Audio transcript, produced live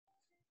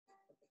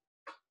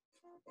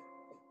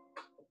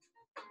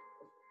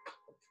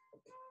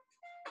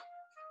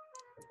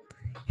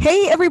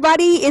Hey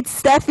everybody, it's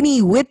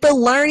Stephanie with the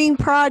Learning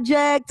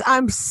Project.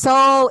 I'm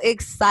so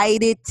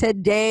excited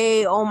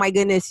today. Oh my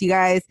goodness, you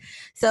guys.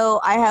 So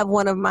I have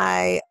one of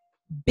my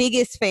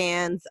biggest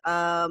fans,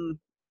 and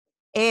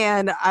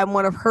I'm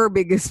one of her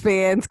biggest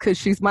fans because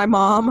she's my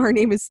mom. Her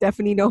name is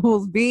Stephanie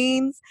Nobles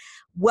Beans.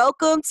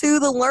 Welcome to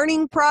the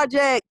Learning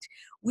Project.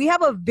 We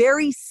have a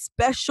very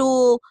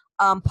special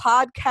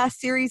podcast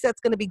series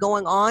that's going to be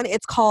going on.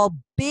 It's called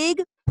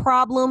Big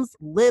Problems,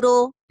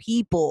 Little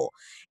People.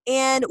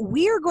 And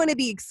we are going to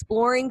be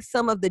exploring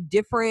some of the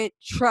different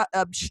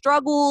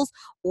struggles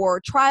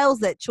or trials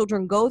that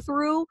children go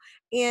through,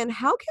 and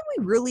how can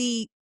we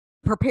really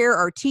prepare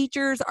our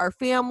teachers, our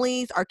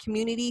families, our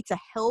community to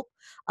help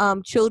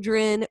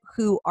children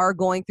who are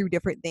going through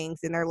different things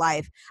in their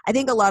life. I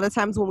think a lot of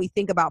times when we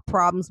think about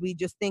problems, we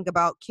just think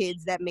about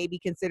kids that may be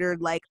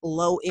considered like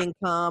low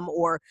income,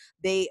 or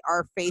they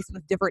are faced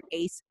with different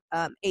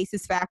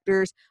ACEs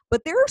factors.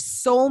 But there are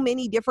so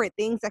many different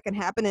things that can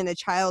happen in a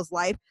child's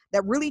life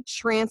that really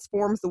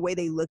transforms the way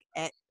they look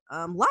at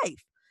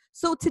life.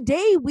 So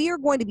today we are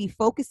going to be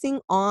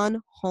focusing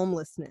on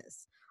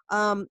homelessness.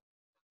 Um,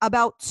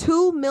 about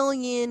 2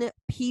 million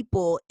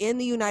people in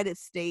the United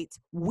States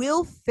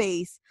will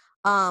face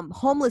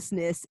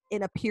homelessness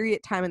in a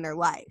period time in their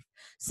life.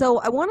 So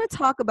I want to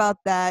talk about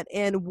that.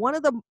 And one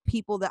of the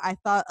people that I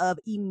thought of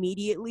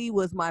immediately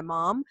was my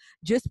mom,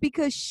 just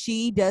because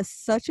she does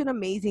such an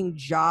amazing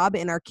job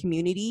in our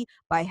community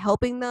by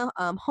helping the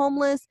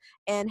homeless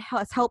and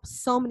has helped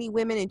so many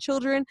women and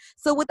children.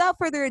 So without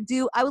further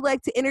ado, I would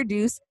like to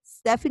introduce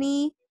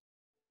Stephanie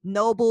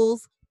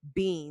Nobles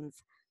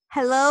Beans.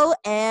 Hello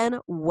and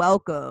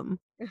welcome.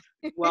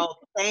 Well,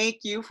 thank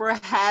you for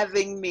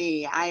having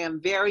me. I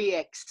am very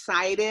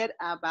excited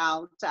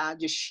about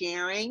just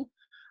sharing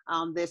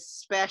this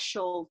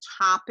special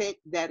topic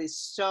that is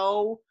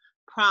so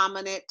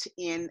prominent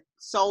in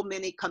so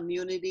many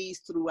communities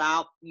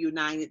throughout the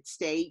United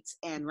States.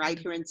 And right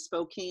here in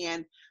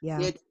Spokane, Yeah,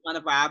 it's one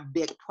of our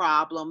big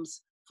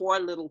problems for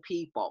little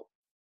people.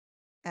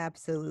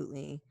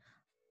 absolutely.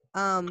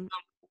 Um,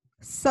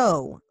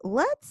 so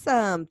let's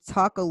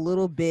talk a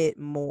little bit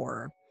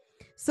more.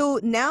 So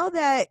now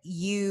that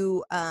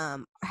you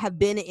have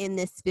been in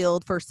this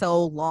field for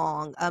so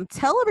long,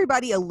 tell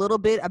everybody a little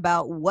bit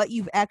about what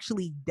you've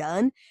actually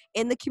done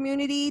in the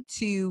community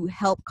to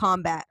help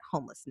combat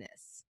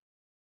homelessness.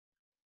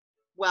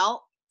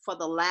 Well, for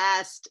the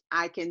last,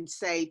 I can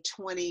say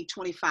 20,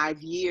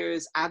 25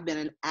 years, I've been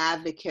an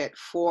advocate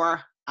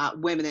for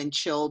women and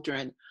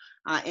children.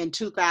 In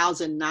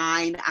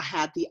 2009, I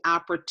had the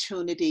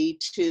opportunity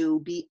to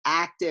be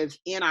active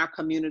in our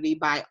community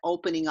by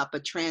opening up a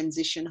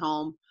transition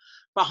home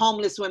for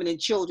homeless women and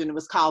children. It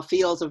was called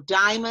Fields of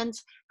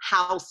Diamonds,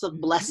 House of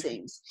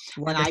Blessings.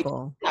 And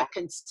Wonderful. I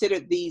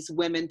considered these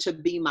women to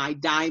be my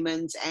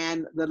diamonds,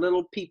 and the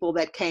little people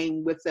that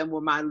came with them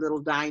were my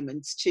little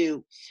diamonds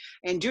too.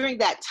 And during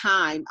that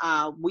time,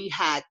 we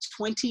had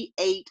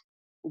 28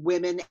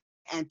 women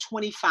and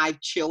 25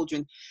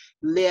 children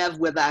live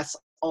with us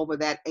over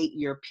that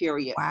 8-year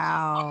period.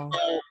 Wow.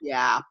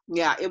 Yeah,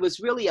 it was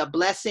really a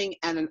blessing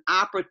and an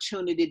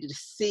opportunity to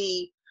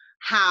see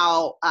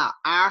how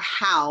our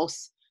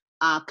house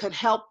could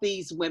help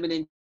these women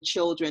and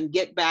children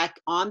get back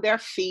on their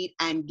feet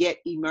and get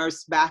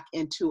immersed back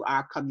into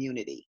our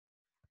community.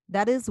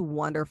 That is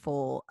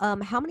wonderful.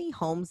 How many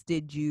homes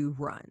did you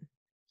run?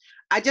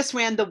 I just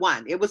ran the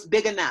one. It was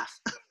big enough.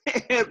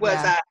 It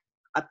was Yeah.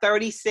 a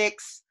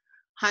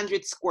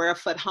 3,600 square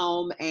foot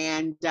home,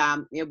 and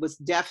it was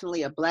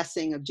definitely a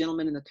blessing. A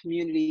gentleman in the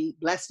community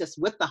blessed us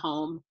with the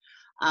home.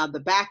 The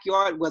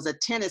backyard was a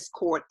tennis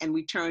court, and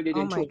we turned it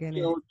Oh into my a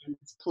goodness.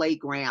 children's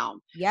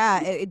playground.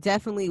 Yeah, it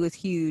definitely was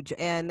huge,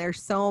 and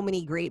there's so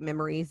many great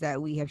memories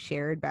that we have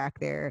shared back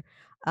there.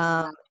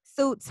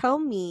 So tell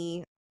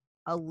me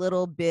a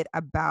little bit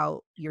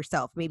about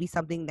yourself, maybe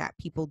something that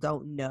people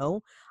don't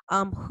know.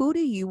 Who do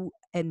you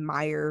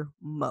admire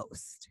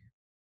most?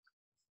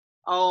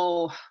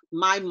 Oh,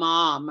 my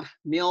mom,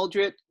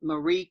 Mildred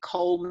Marie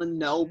Coleman Mhm.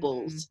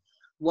 Nobles,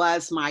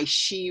 was my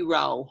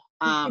shero.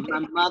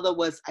 My mother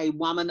was a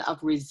woman of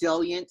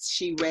resilience.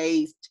 She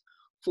raised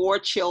 4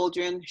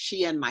 children,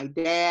 she and my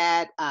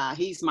dad.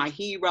 He's my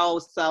hero.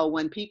 So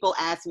when people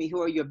ask me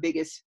who are your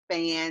biggest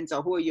fans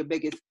or who are your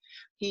biggest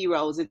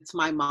heroes, it's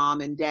my mom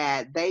and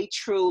dad. They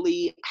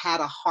truly had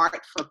a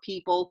heart for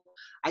people.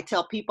 I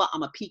tell people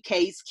I'm a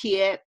PK's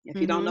kid. If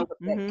you don't know Mhm.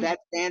 what Mhm. that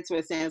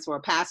it stands for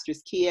a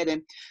pastor's kid.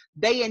 And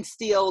they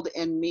instilled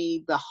in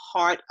me the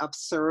heart of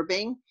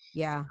serving.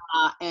 Yeah.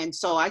 And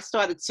so I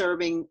started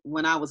serving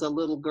when I was a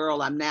little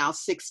girl. I'm now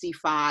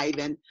 65,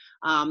 and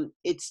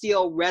it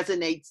still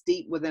resonates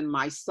deep within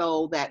my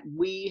soul that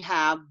we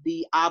have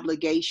the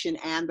obligation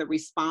and the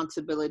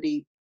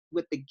responsibility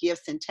with the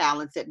gifts and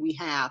talents that we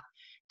have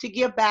to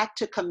give back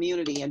to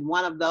community. And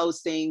one of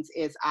those things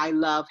is I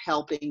love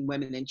helping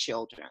women and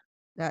children.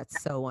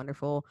 That's so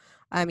wonderful.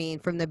 I mean,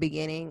 from the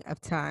beginning of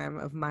time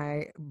of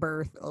my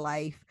birth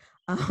life,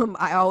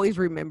 I always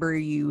remember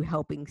you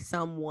helping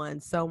someone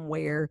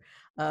somewhere.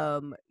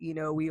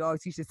 We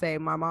always used to say,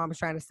 my mom's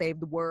trying to save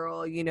the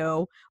world,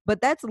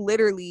 but that's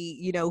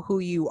literally, who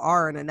you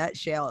are in a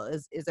nutshell,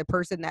 is a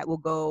person that will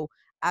go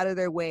out of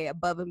their way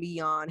above and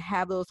beyond,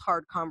 have those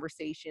hard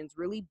conversations,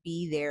 really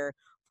be there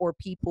for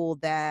people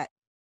that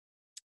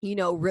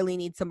really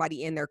need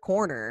somebody in their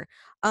corner.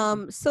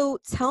 So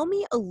tell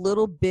me a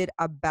little bit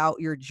about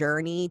your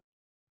journey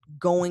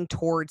going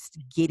towards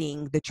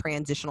getting the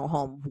transitional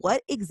home.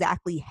 What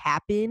exactly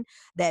happened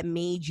that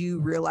made you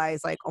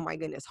realize, like, oh my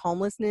goodness,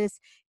 homelessness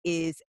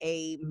is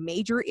a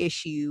major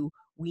issue?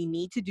 We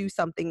need to do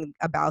something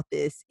about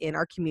this in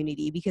our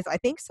community, because I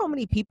think so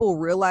many people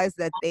realize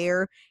that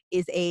there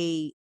is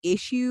a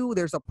issue,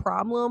 there's a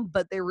problem,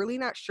 but they're really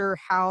not sure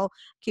how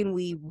can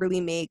we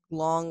really make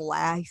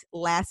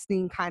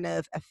lasting kind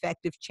of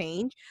effective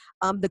change.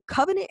 The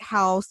Covenant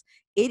House,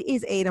 it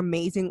is an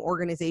amazing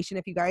organization.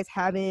 If you guys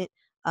haven't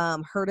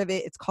heard of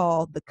it, it's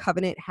called the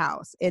Covenant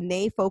House, and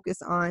they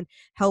focus on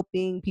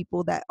helping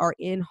people that are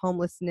in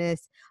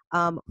homelessness.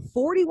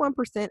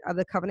 41% of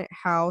the Covenant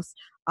House,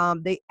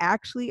 they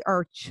actually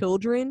are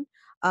children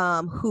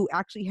who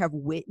actually have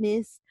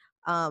witnessed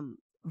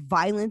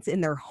violence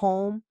in their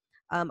home.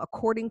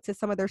 According to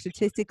some of their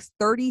statistics,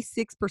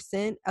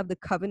 36% of the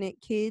Covenant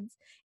kids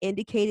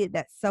indicated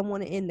that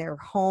someone in their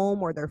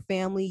home or their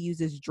family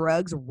uses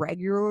drugs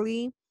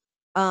regularly.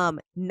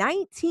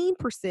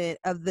 19%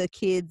 of the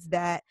kids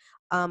that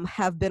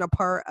have been a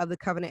part of the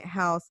Covenant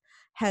House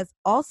has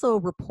also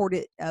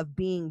reported of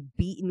being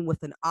beaten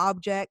with an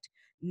object.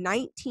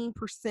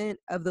 19%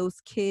 of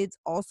those kids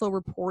also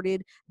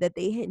reported that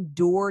they had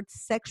endured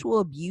sexual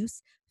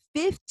abuse.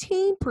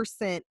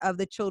 15% of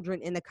the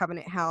children in the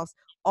Covenant House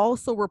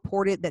also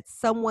reported that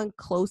someone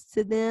close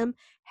to them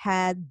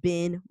had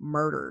been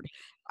murdered.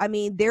 I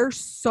mean, there's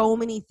so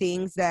many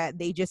things that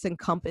they just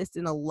encompassed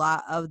in a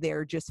lot of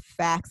their just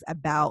facts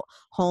about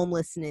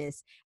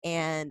homelessness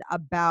and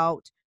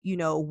about,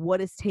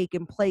 what has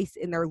taken place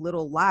in their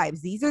little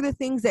lives. These are the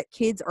things that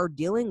kids are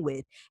dealing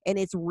with, and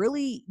it's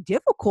really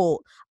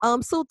difficult.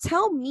 So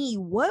tell me,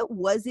 what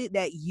was it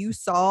that you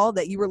saw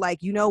that you were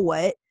like, you know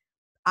what?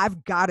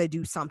 I've got to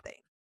do something.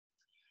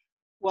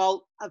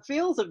 Well,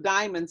 Fields of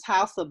Diamonds,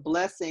 House of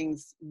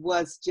Blessings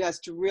was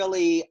just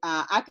really,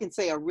 I can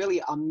say,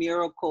 a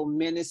miracle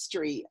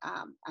ministry.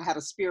 I had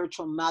a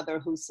spiritual mother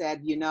who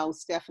said,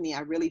 Stephanie, I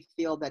really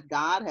feel that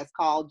God has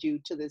called you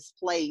to this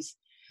place.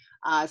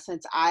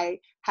 Since I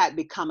had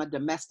become a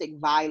domestic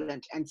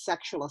violence and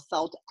sexual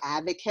assault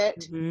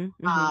advocate, Hmm.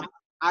 Hmm. um,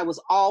 I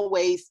was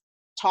always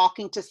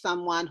talking to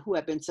someone who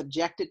had been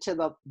subjected to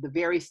the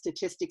very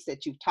statistics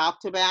that you've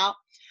talked about.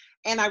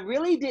 And I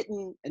really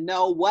didn't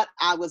know what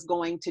I was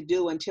going to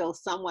do until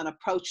someone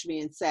approached me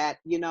and said,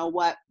 you know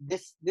what,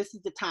 this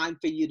is the time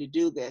for you to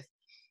do this.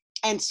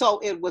 And so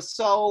it was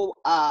so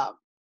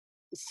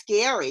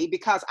scary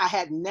because I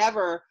had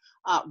never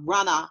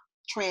run a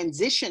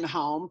transition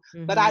home,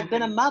 but Hmm. I'd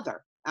been a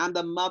mother. I'm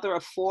the mother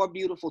of 4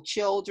 beautiful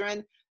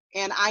children,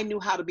 and I knew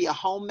how to be a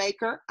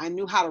homemaker. I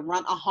knew how to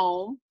run a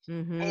home.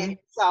 And Hmm.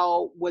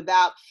 so,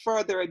 without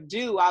further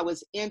ado, I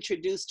was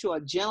introduced to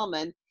a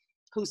gentleman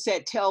who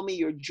said, tell me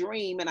your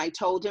dream. And I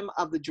told him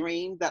of the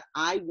dream that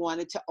I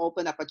wanted to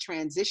open up a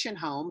transition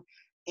home.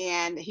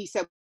 And he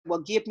said,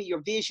 well, give me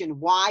your vision.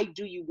 Why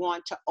do you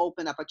want to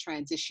open up a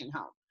transition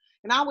home?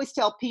 And I always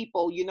tell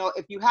people,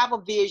 if you have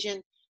a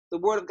vision, the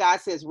word of God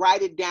says,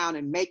 write it down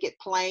and make it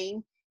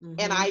plain.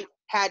 And Hmm. I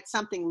had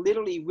something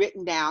literally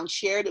written down,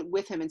 shared it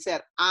with him, and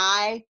said,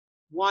 I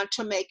want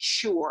to make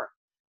sure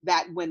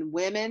that when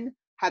women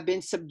have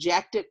been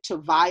subjected to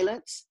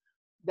violence,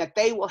 that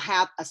they will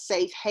have a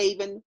safe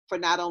haven for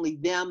not only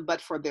them, but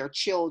for their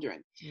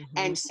children. Hmm.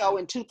 And so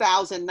in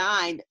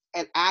 2009,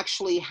 it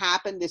actually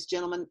happened. This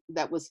gentleman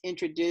that was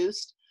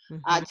introduced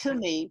Hmm. to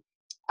me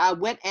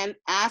went and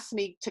asked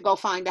me to go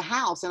find a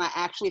house. And I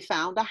actually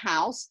found a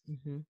house,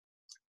 Hmm.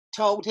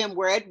 told him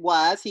where it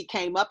was. He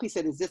came up, he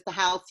said, is this the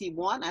house he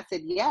wants? I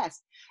said,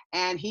 yes.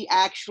 And he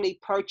actually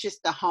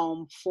purchased the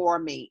home for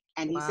me.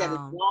 And he said, as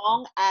Wow.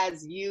 long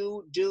as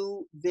you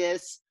do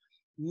this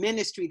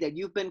ministry that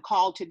you've been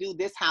called to do,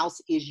 this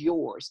house is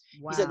yours.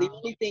 He said, the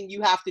Wow. only thing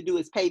you have to do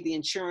is pay the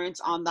insurance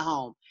on the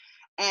home.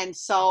 And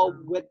so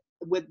Wow.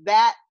 with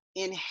that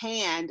in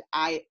hand,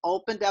 I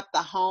opened up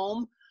the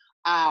home.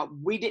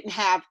 We didn't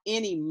have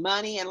any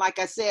money. And like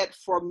I said,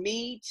 for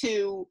me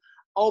to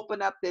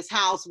open up this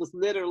house was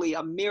literally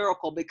a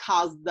miracle,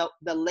 because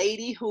the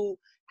lady who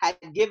had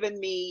given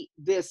me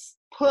this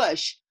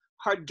push,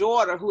 her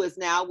daughter, who is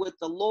now with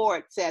the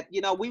Lord, said,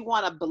 we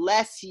want to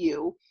bless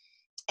you,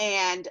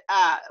 and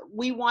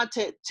we want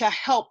to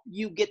help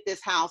you get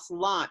this house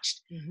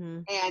launched. Hmm.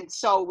 And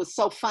so it was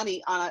so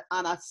funny.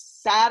 On a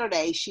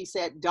Saturday, she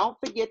said, don't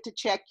forget to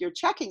check your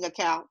checking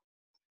account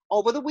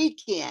over the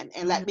weekend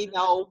and let me Hmm.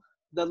 know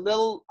the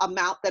little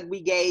amount that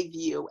we gave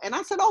you. And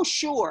I said, oh,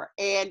 sure.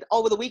 And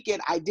over the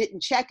weekend, I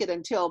didn't check it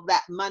until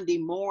that Monday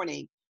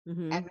morning.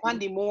 Hmm. And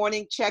Monday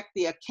morning, checked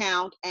the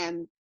account,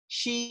 and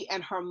she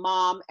and her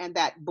mom and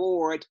that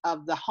board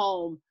of the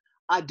home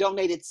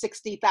donated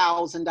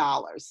 $60,000 to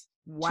build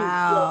the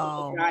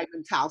Wow.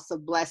 Diamond House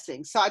of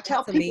Blessings. So I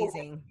tell That's people,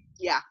 amazing.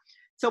 yeah.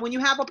 So when you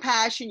have a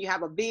passion, you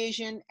have a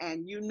vision,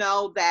 and you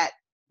know that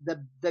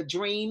the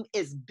dream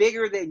is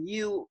bigger than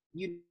you,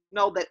 you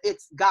know that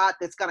it's God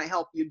that's going to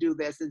help you do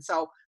this. And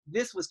so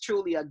this was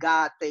truly a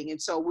God thing.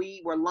 And so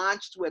we were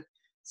launched with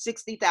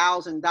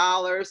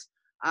 $60,000.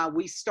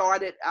 We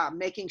started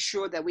making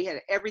sure that we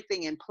had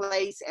everything in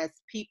place as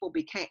people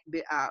began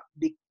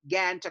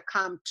to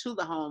come to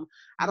the home.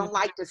 I Mhm. don't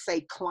like to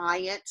say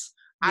clients.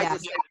 I Yeah.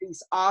 just say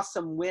these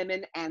awesome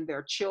women and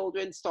their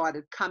children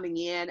started coming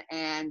in.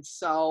 And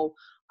so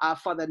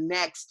for the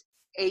next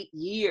 8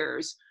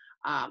 years,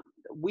 um,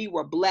 we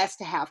were blessed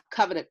to have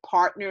covenant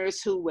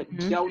partners who would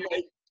Mhm.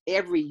 donate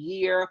every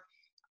year.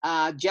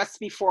 Just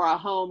before our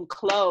home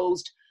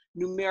closed,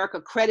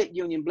 Numerica Credit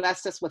Union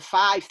blessed us with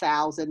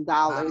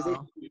 $5,000.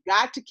 Wow. We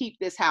got to keep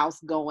this house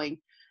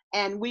going.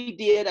 And we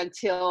did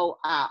until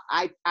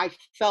I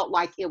felt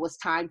like it was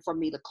time for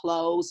me to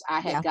close.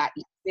 I had Yeah.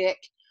 gotten sick,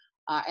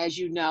 as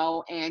you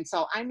know. And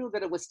so I knew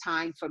that it was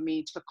time for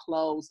me to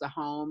close the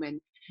home.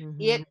 And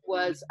it Mhm.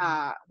 was,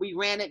 we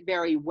ran it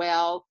very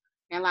well.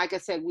 And like I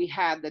said, we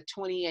had the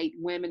 28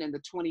 women and the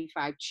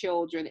 25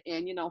 children.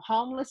 And, you know,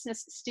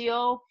 homelessness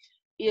still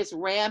is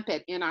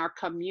rampant in our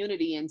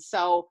community. And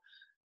so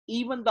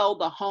even though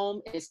the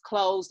home is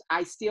closed,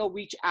 I still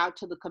reach out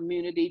to the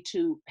community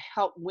to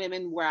help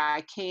women where I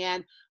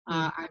can.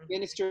 Mhm. I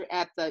minister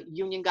at the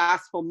Union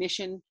Gospel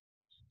Mission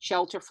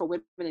Shelter for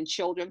Women and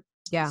Children.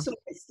 Yeah. So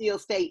I still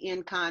stay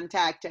in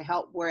contact to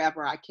help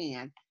wherever I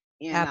can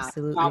in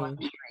Absolutely.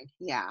 volunteering.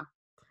 Yeah.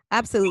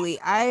 Absolutely.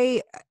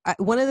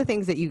 One of the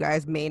things that you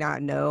guys may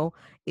not know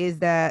is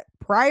that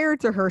prior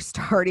to her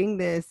starting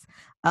this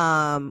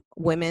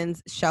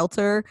women's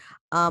shelter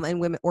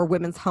and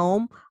women's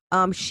home,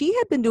 she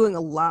had been doing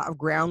a lot of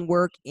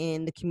groundwork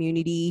in the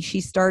community. She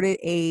started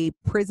a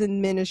prison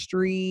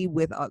ministry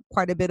with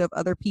quite a bit of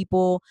other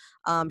people.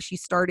 She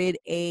started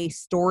a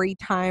story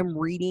time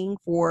reading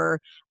for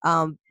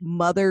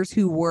mothers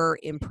who were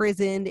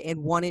imprisoned and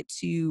wanted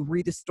to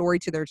read a story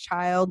to their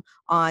child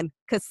on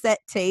cassette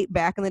tape.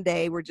 Back in the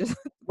day,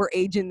 we're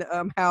aging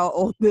how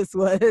old this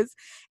was,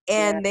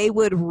 Yeah. and they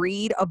would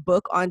read a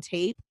book on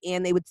tape,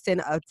 and they would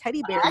send a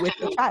teddy bear with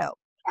the Actually, child.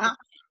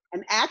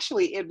 and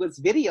actually, it was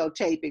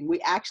videotaping. We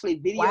actually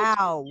videotaped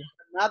Wow,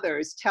 the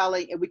mothers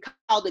telling, and we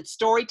called it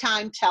story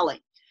time telling.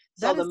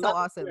 So that the is so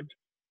mothers would awesome.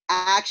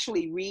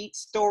 actually read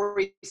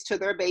stories to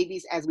their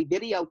babies as we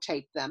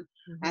videotape them,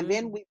 and Hmm.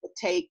 then we would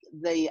take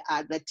the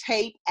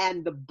tape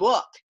and the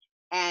book,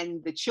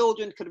 and the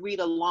children could read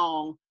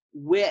along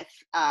with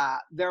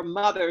their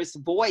mothers'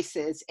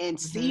 voices and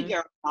see Hmm.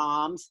 their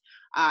moms,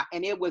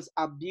 and it was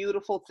a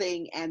beautiful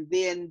thing. And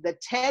then the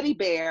teddy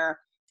bear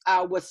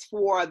was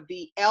for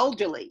the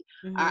elderly.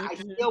 Hmm. I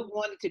still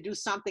wanted to do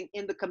something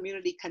in the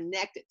community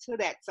connected to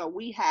that. So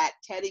we had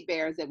teddy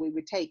bears that we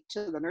would take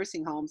to the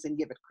nursing homes and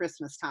give at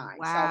Christmas time.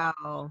 So Wow.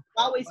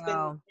 I've always been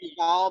Wow.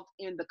 involved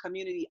in the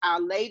community. Our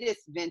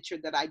latest venture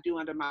that I do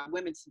under my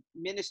women's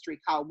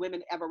ministry called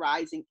Women Ever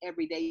Rising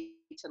Every Day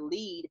to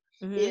Lead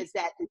Hmm. is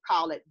that we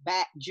call it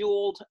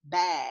jeweled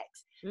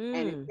bags.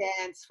 And it Mm.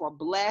 stands for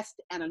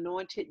blessed and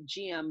anointed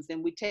gems.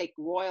 And we take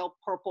royal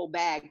purple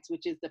bags,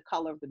 which is the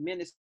color of the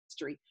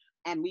ministry,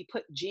 and we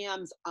put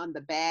gems on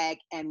the bag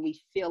and we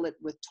fill it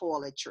with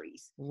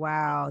toiletries.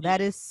 Wow,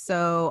 that is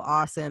so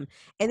awesome.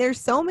 And there's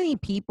so many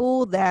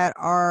people that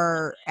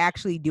are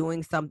actually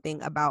doing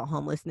something about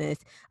homelessness.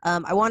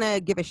 I want to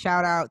give a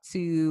shout out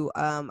to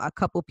a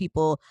couple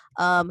people.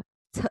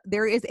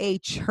 There is a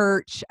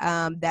church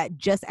that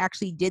just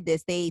actually did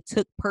this. They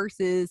took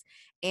purses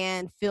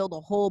and filled a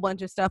whole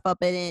bunch of stuff up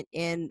in it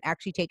and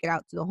actually take it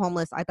out to the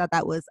homeless. I thought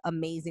that was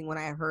amazing when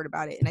I heard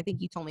about it. And I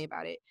think you told me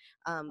about it.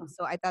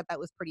 So I thought that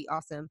was pretty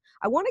awesome.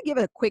 I want to give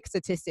a quick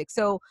statistic.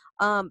 So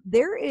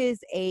there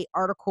is a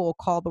article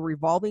called "The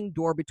Revolving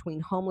Door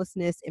Between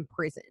Homelessness and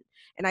Prison,"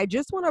 and I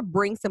just want to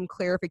bring some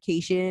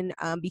clarification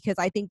because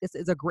I think this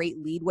is a great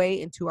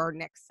leadway into our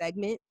next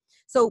segment.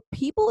 So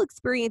people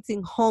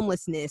experiencing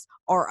homelessness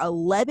are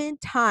 11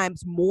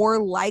 times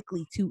more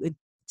likely to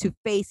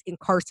face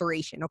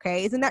incarceration.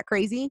 Okay, isn't that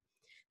crazy?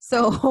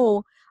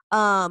 So,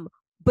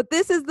 but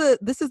this is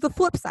the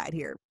flip side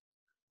here.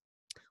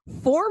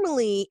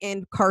 Formerly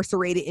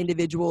incarcerated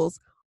individuals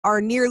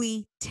are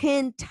nearly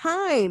 10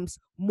 times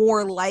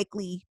more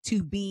likely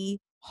to be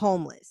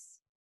homeless.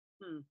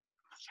 Hmm.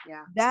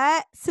 Yeah.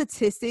 That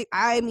statistic,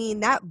 I mean,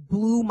 that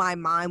blew my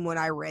mind when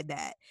I read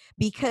that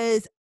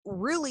because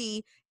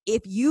really,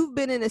 if you've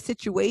been in a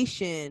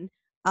situation,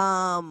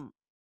 um,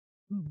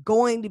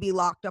 going to be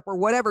locked up or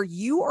whatever,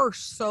 you are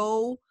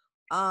so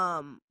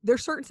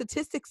there's certain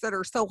statistics that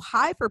are so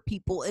high for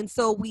people, and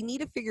so we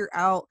need to figure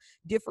out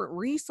different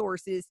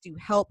resources to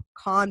help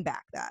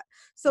combat that.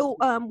 So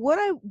what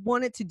I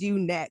wanted to do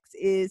next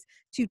is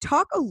to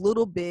talk a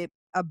little bit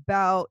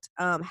about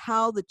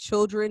how the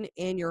children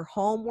in your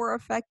home were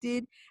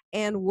affected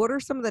and what are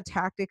some of the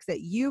tactics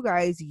that you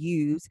guys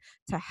use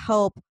to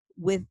help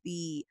with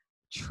the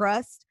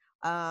trust,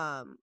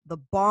 the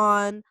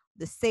bond,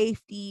 the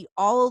safety,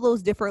 all of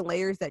those different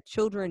layers that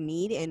children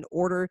need in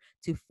order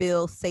to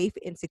feel safe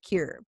and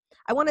secure.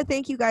 I want to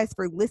thank you guys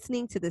for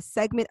listening to this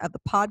segment of the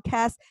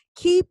podcast.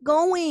 Keep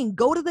going.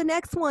 Go to the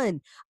next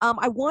one.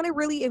 I want to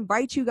really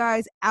invite you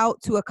guys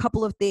out to a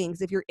couple of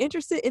things. If you're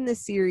interested in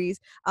this series,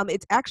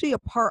 it's actually a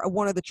part of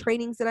one of the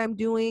trainings that I'm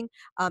doing.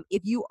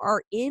 If you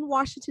are in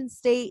Washington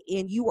State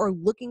and you are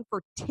looking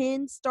for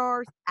 10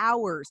 stars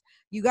hours,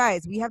 you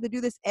guys, we have to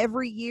do this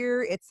every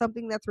year. It's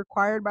something that's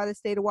required by the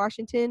state of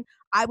Washington.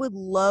 I would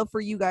love for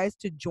you guys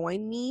to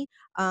join me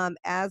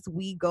as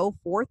we go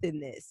forth in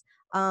this.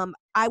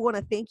 I want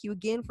to thank you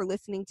again for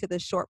listening to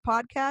this short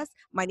podcast.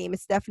 My name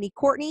is Stephanie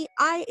Courtney.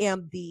 I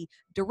am the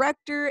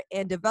director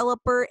and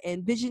developer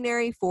and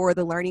visionary for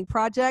the Learning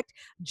Project.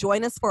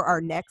 Join us for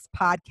our next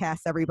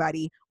podcast,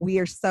 everybody. We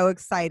are so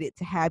excited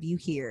to have you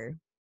here.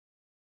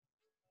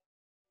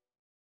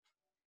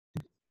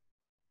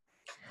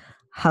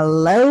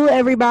 Hello,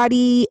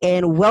 everybody,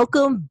 and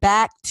welcome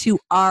back to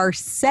our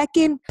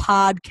second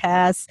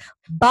podcast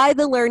by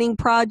the Learning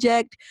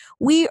Project.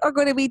 We are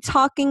going to be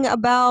talking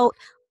about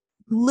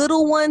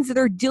little ones that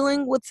are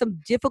dealing with some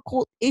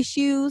difficult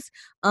issues.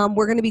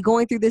 We're going to be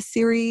going through this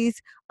series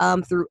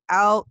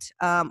throughout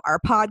our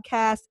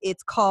podcast.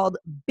 It's called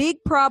Big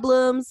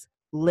Problems,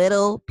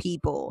 Little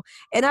People.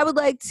 And I would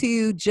like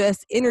to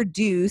just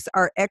introduce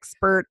our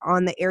expert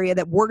on the area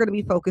that we're going to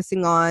be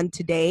focusing on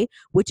today,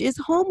 which is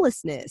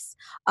homelessness.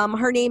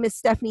 Her name is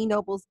Stephaine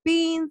Nobles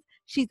Beans.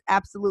 She's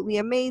absolutely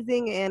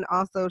amazing. And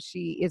also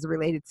she is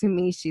related to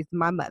me. She's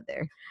my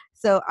mother.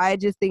 So I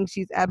just think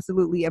she's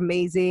absolutely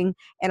amazing.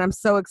 And I'm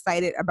so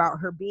excited about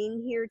her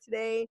being here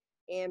today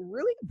and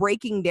really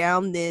breaking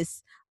down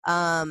this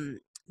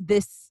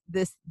this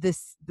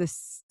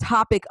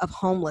topic of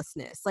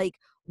homelessness. Like,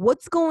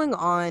 what's going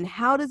on?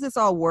 How does this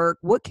all work?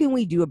 What can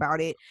we do about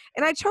it?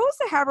 And I chose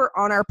to have her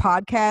on our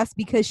podcast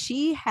because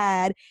she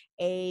had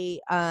a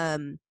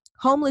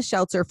homeless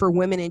shelter for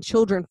women and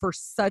children for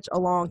such a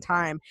long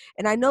time.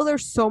 And I know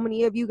there's so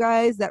many of you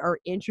guys that are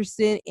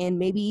interested in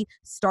maybe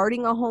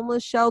starting a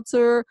homeless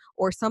shelter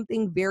or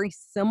something very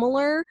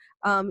similar.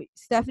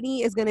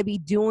 Stephaine is going to be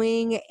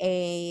doing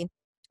a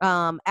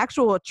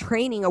actual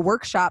training, a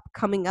workshop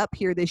coming up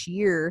here this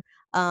year.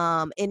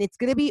 And it's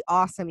going to be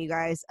awesome, you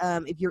guys.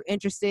 If you're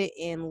interested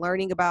in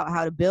learning about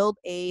how to build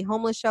a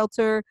homeless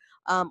shelter,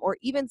 or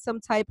even some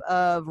type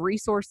of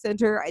resource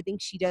center, I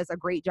think she does a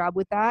great job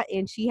with that.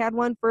 And she had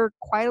one for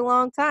quite a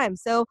long time.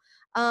 So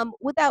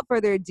without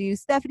further ado,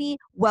 Stephaine,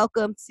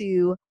 welcome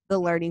to the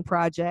Learning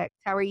Project.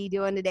 How are you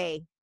doing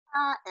today?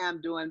 I am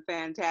doing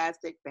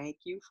fantastic. Thank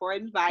you for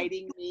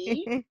inviting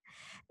me to the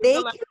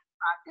Thank Learning you.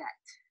 Project.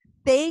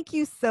 Thank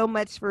you so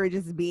much for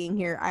just being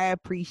here. I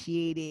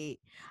appreciate it.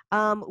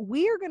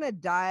 We are going to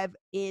dive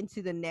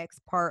into the next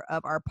part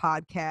of our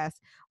podcast.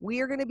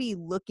 We are going to be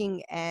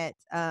looking at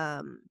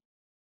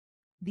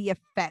the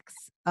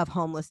effects of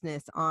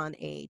homelessness on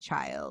a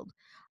child.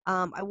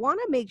 I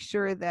want to make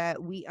sure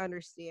that we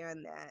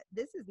understand that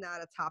this is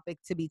not a topic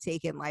to be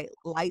taken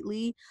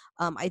lightly.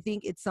 I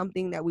think it's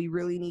something that we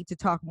really need to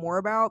talk more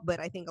about, but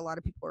I think a lot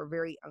of people are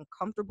very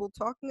uncomfortable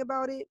talking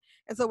about it.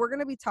 And so we're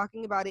going to be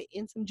talking about it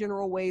in some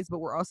general ways, but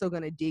we're also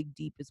going to dig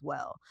deep as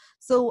well.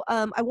 So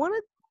I want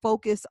to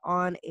focus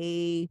on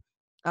a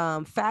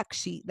fact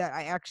sheet that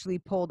I actually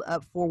pulled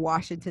up for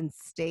Washington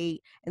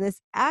State. And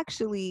this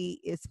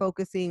actually is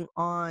focusing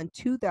on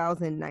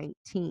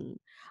 2019.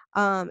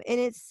 And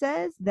it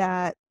says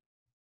that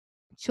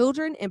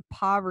children in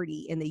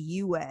poverty in the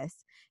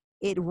U.S.,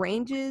 it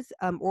ranges,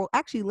 or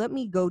actually, let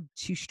me go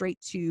to straight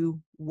to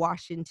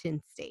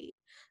Washington State,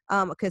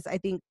 because I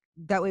think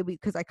that way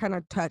because I kind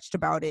of touched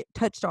on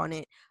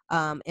it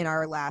in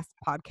our last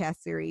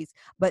podcast series.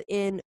 But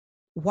in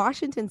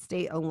Washington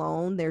State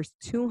alone, there's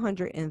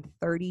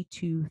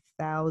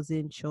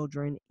 232,000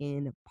 children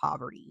in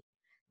poverty.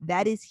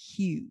 That is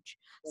huge.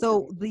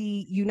 So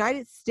the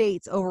United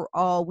States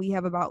overall, we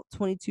have about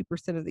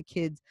 22% of the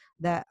kids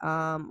that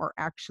are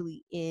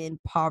actually in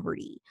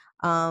poverty.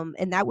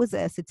 And that was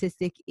a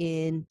statistic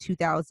in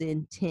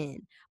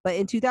 2010. But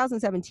in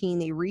 2017,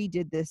 they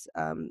redid this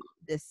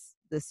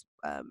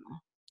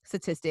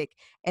statistic,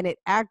 and it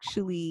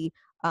actually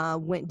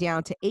went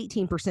down to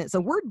 18%. So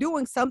we're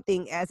doing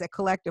something as a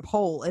collective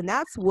whole, and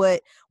that's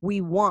what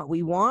we want.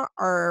 We want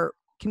our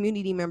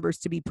community members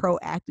to be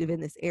proactive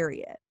in this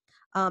area.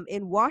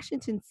 In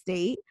Washington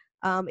State,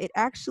 it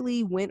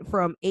actually went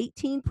from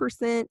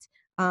 18%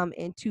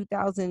 in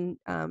 2000.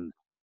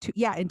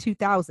 In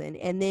 2000,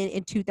 and then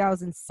in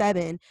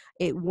 2007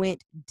 it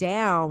went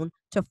down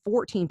to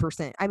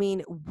 14%. I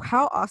mean,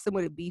 how awesome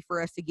would it be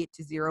for us to get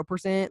to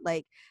 0%?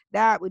 Like,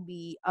 that would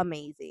be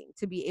amazing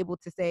to be able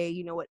to say,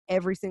 you know what,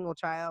 every single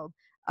child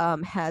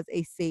has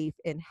a safe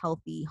and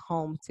healthy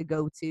home to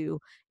go to,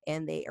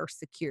 and they are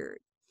secured.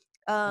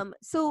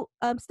 So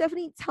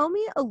Stephaine, tell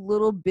me a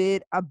little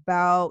bit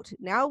about,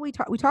 now we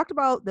talked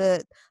about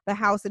the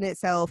house in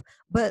itself,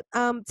 but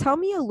tell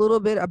me a little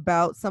bit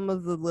about some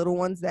of the little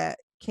ones that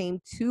came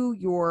to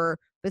your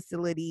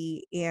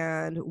facility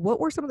and what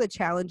were some of the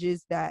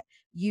challenges that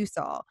you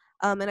saw.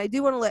 And I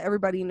do want to let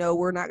everybody know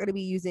we're not going to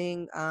be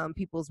using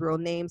people's real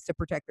names to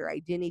protect their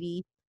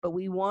identity, but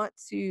we want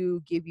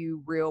to give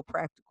you real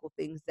practical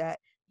things that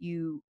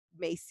you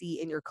may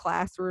see in your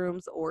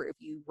classrooms, or if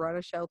you run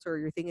a shelter or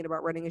you're thinking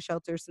about running a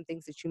shelter, some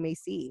things that you may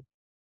see.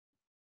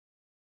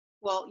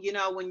 Well,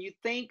 when you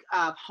think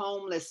of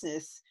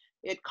homelessness,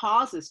 it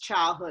causes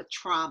childhood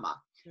trauma.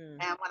 Mm,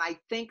 And when I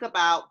think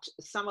about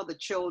some of the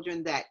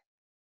children that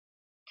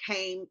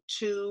came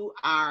to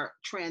our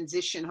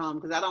transition home,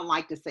 because I don't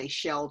like to say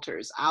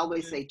shelters, I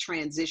always mhm, say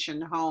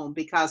transition home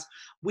because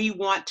we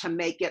want to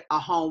make it a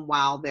home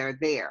while they're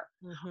there.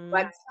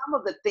 But mhm, some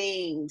of the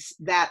things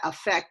that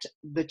affect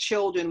the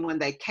children when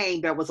they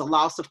came, there was a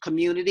loss of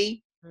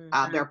community,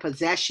 their mhm.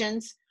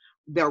 possessions,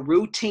 their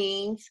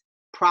routines,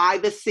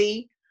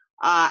 privacy.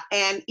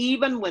 And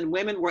even when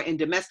women were in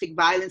domestic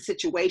violence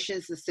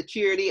situations, the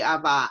security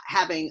of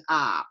having,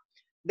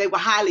 they were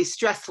highly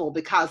stressful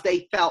because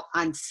they felt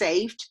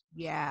unsafe.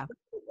 Yeah.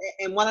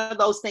 And one of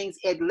those things,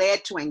 it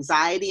led to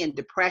anxiety and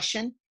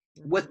depression,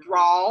 Mhm,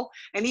 withdrawal,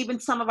 and even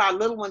some of our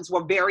little ones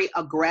were very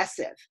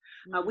aggressive.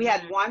 We mm,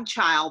 had one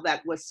child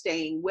that was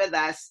staying with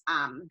us.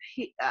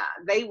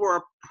 They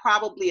were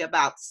probably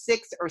about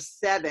 6 or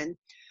 7,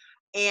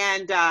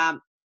 and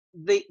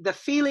the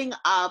feeling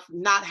of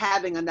not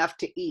having enough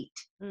to eat.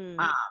 mm.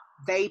 Uh,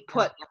 they Yeah.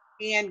 put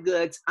canned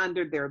goods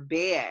under their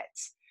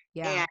beds,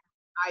 Yeah. and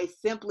I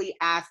simply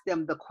asked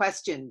them the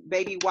question,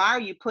 "Baby, why are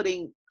you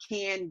putting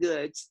canned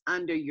goods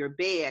under your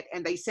bed?"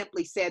 And they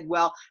simply said,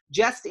 "Well,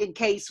 just in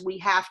case we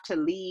have to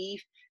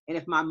leave, and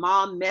if my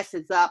mom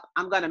messes up,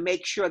 I'm going to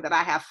make sure that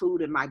I have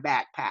food in my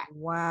backpack."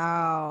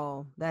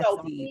 Wow. That's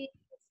So deep. things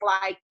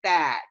like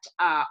that,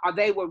 or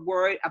they were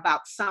worried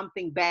about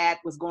something bad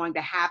was going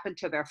to happen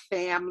to their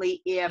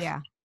family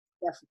Yeah.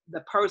 if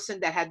the person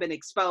that had been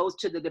exposed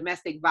to the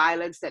domestic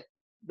violence, that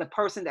the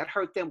person that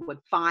hurt them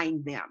would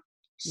find them.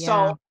 So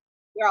Yeah.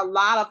 there are a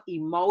lot of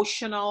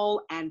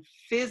emotional and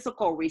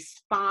physical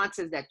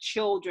responses that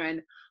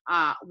children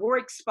were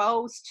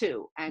exposed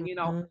to. And, Mhm.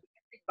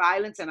 domestic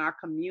violence in our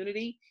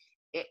community,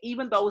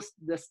 even though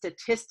the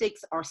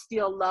statistics are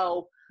still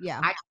low, Yeah.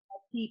 I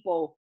tell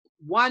people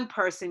one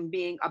person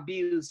being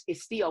abused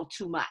is still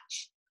too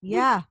much. We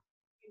Yeah.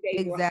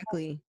 they were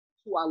Exactly.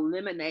 to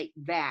eliminate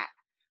that.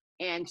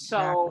 And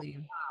so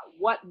Exactly.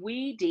 what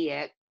we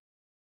did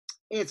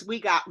is we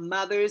got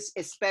mothers,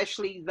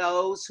 especially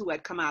those who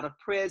had come out of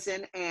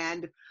prison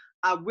and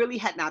really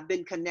had not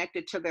been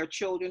connected to their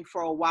children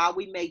for a while.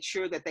 We made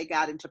sure that they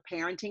got into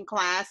parenting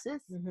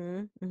classes.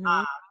 Mhm.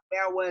 Mhm.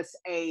 There was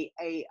a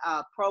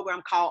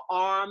program called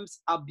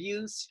Arms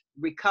Abuse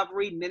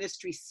Recovery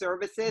Ministry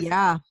Services.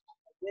 Yeah.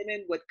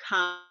 Women would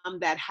come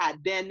that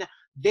had been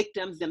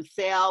victims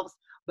themselves,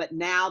 but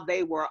now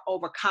they were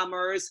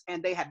overcomers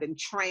and they had been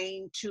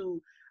trained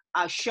to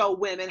show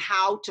women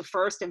how to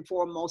first and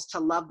foremost to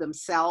love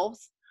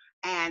themselves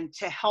and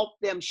to help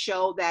them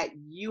show that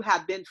you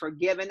have been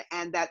forgiven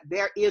and that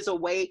there is a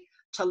way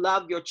to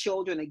love your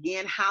children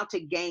again, how to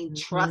gain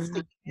trust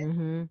Mhm. again.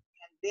 Mhm.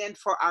 Then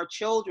for our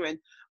children,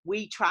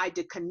 we tried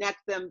to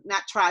connect them,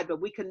 not tried, but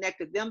we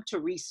connected them to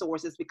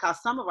resources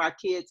because some of our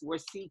kids were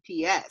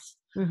CPS.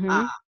 Uh,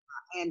 Mhm.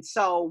 and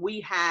so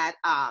we had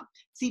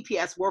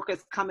CPS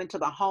workers come into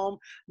the home,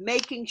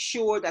 making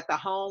sure that the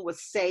home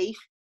was safe,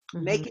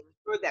 Mhm. making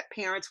sure that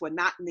parents were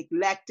not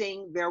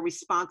neglecting their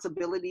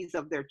responsibilities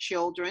of their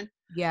children.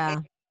 And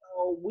Yeah.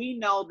 so we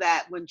know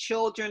that when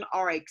children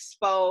are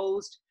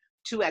exposed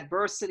to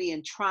adversity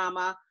and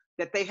trauma,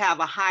 that they have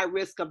a high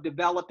risk of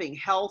developing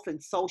health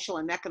and social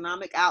and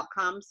economic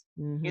outcomes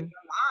in Mhm.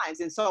 their lives.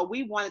 And so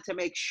we wanted to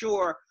make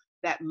sure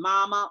that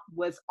mama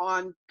was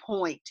on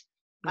point,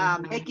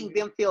 Mhm. making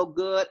them feel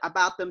good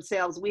about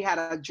themselves. We had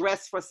a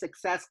dress for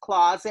success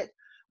closet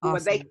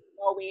where they Awesome. could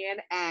go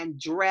in and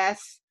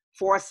dress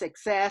for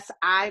success.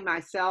 I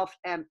myself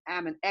am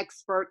an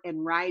expert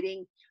in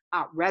writing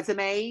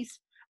resumes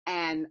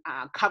and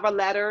cover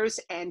letters.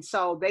 And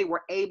so they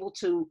were able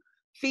to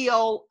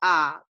feel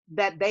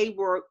that they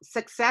were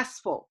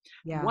successful.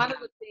 Yeah. One of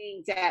the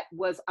things that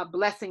was a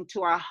blessing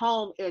to our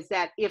home is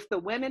that if the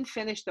women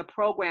finished the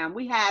program,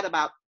 we had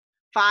about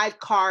 5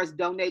 cars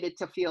donated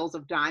to Fields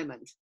of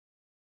Diamonds.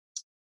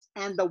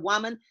 And the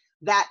woman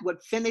that would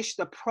finish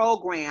the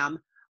program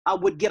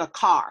would get a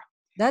car.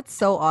 That's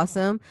so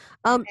awesome.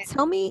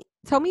 Tell me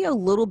a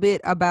little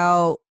bit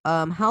about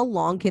how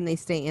long can they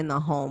stay in the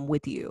home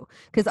with you?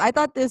 Because I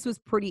thought this was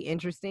pretty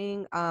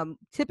interesting.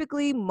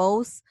 Typically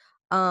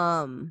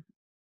um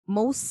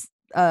most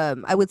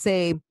I would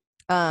say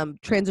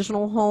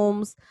transitional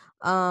homes,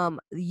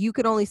 you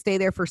could only stay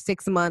there for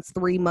 6 months,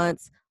 3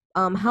 months.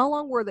 How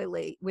long were they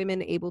late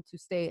women able to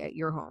stay at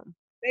your home?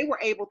 They were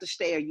able to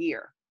stay a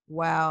year.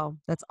 Wow,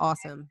 that's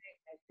awesome.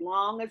 As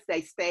long as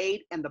they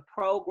stayed in the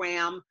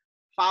program,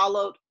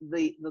 followed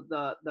the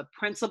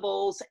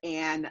principles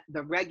and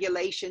the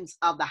regulations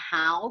of the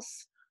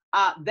house.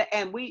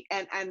 And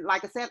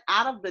like I said,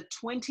 out of the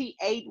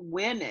 28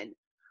 women,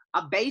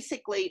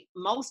 basically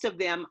most of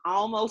them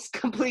almost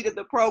completed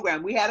the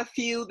program. We had a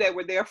few that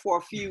were there for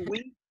a few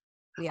weeks,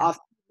 Yeah. a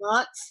few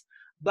months,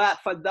 But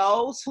for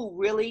those who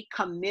really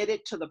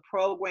committed to the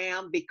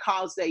program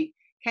because they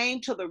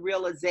came to the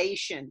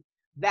realization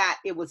that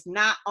it was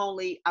not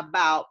only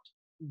about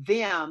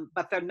them,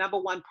 but their number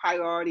one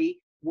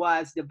priority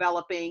was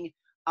developing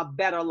a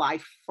better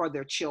life for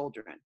their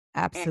children.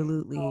 And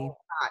Absolutely.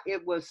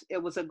 it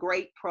was a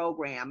great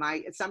program.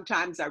 I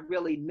sometimes I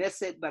really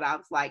miss it, but I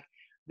was like,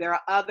 there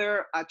are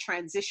other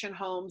transition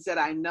homes that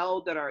I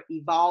know that are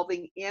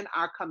evolving in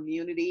our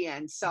community,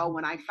 and so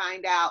when I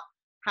find out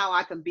how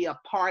I can be a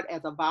part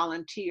as a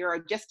volunteer, or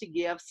just to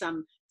give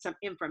some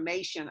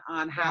information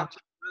on how Yeah. to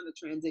run a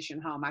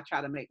transition home, I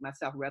try to make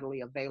myself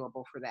readily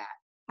available for that.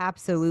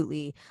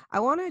 Absolutely. I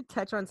want to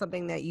touch on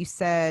something that you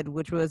said,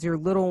 which was your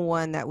little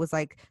one that was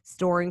like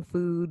storing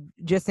food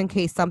just in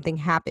case something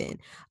happened.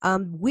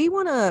 We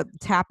want to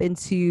tap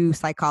into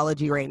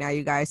psychology right now,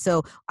 you guys.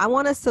 So I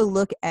want us to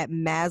look at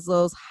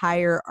Maslow's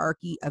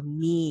hierarchy of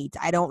needs.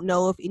 I don't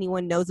know if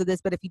anyone knows of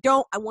this, but if you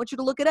don't, I want you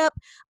to look it up.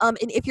 And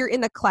if you're in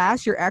the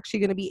class, you're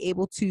actually going to be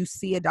able to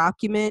see a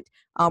document,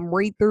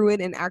 read through it,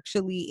 and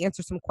actually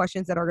answer some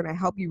questions that are going to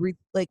help you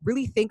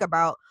really think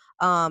about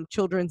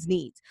children's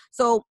needs.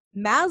 So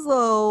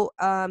Maslow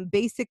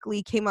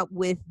basically came up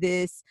with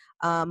this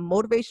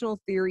motivational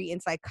theory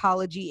in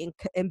psychology,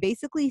 and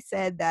basically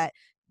said that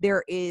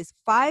there is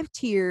 5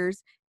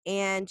 tiers,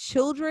 and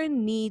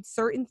children need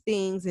certain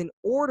things in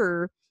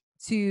order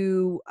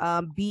to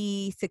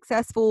be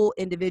successful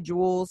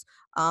individuals,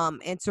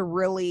 and to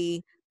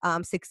really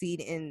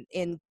succeed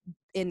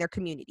in their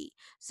community.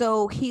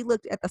 So he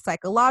looked at the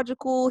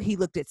psychological, he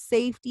looked at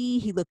safety,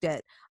 he looked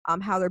at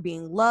how they're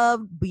being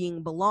loved,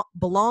 being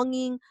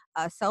belonging,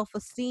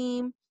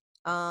 self-esteem,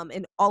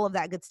 and all of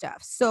that good stuff.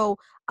 So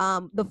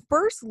the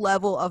first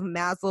level of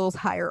Maslow's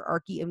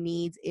hierarchy of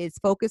needs is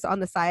focused on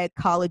the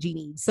psychology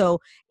needs. So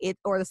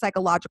or the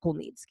psychological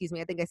needs, excuse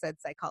me. I think I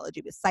said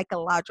psychology, but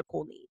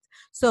psychological needs.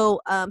 So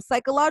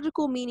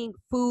psychological meaning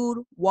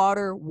food,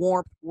 water,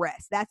 warmth,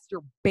 rest. That's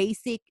your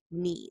basic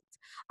needs.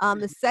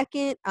 The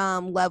second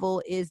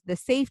level is the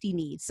safety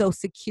needs. So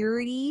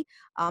security,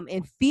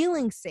 and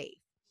feeling safe.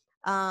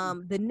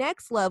 The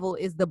next level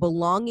is the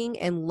belonging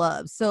and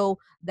love. So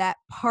that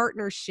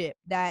partnership,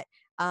 that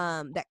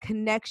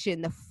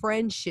connection, the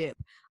friendship,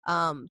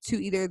 to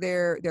either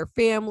their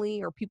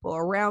family or people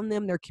around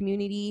them, their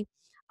community,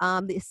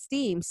 the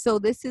esteem. So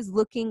this is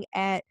looking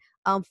at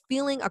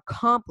feeling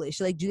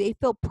accomplished. Like, do they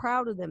feel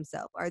proud of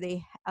themselves? Are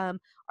they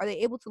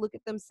able to look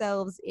at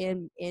themselves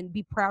and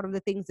be proud of the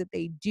things that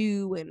they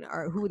do and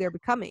are who they're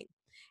becoming?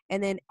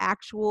 And then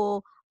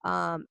actual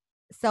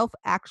self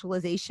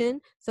actualization.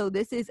 So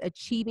this is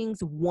achieving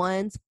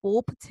one's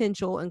full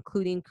potential,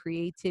 including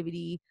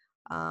creativity,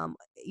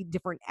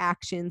 different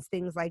actions,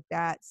 things like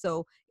that.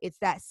 So it's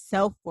that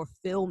self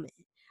fulfillment.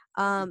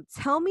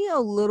 Tell me a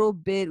little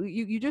bit.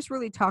 You just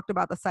really talked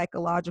about the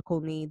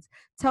psychological needs.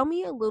 Tell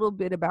me a little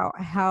bit about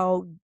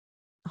how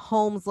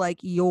homes like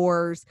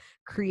yours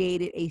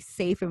created a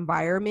safe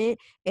environment,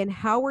 and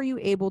how were you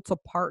able to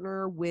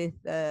partner with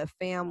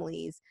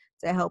families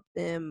to help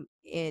them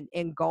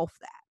engulf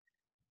that?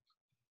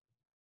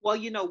 Well,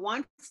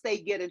 once they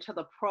get into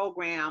the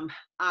program,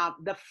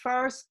 the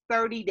first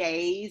 30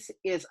 days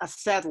is a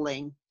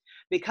settling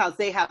because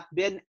they have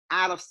been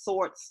out of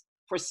sorts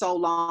for so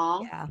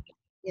long. Yeah.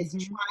 It's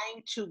Hmm.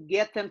 trying to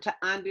get them to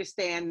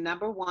understand,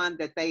 number one,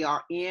 that they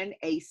are in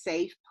a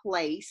safe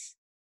place.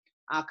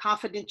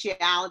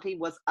 Confidentiality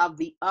was of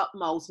the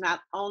utmost,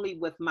 not only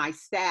with my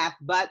staff,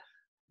 but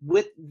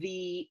with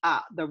the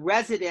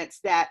residents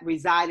that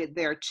resided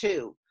there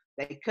too.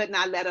 They could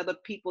not let other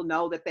people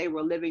know that they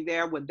were living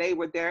there. When they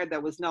were there,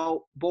 there was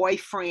no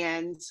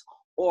boyfriends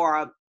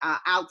or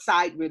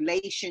outside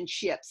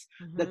relationships.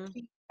 The Hmm.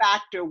 key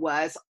factor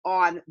was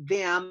on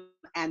them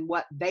and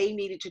what they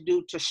needed to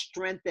do to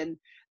strengthen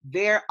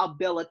their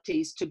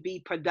abilities to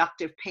be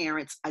productive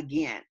parents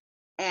again.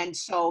 And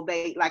so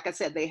they, like I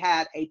said, they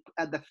had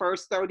the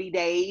first 30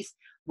 days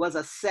was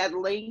a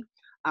settling.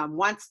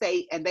 Once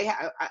they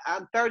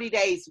have 30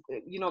 days,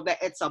 that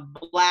it's a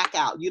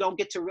blackout. You don't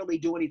get to really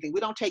do anything. We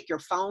don't take your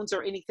phones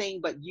or anything,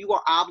 but you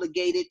are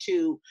obligated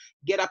to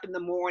get up in the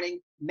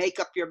morning, make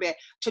up your bed,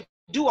 to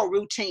do a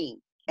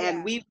routine. And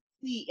Yeah. we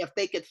see if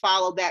they could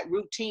follow that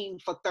routine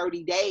for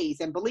 30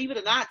 days. And believe it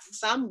or not,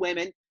 some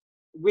women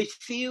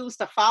refused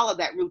to follow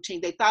that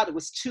routine. They thought it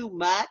was too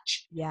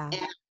much. Yeah.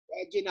 And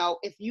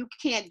if you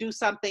can't do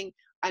something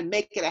and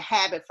make it a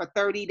habit for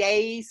 30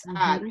 days,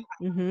 Hmm.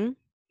 Hmm.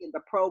 in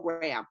the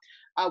program.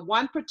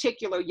 One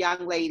particular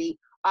young lady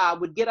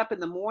would get up in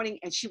the morning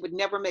and she would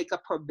never make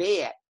up her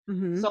bed.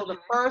 Hmm. So the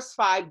first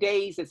 5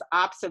 days is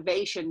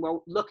observation. We're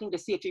looking to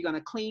see if you're going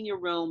to clean your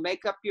room,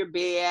 make up your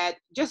bed,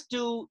 just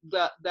do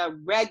the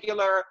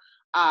regular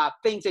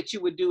things that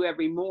you would do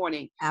every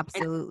morning. And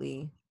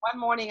Absolutely. one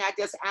morning I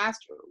just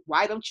asked her,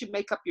 "Why don't you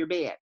make up your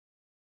bed?"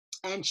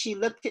 And she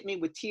looked at me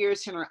with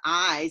tears in her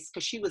eyes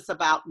because she was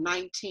about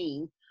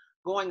 19,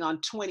 going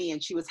on 20,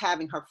 and she was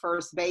having her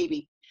first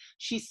baby.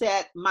 She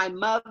said, "My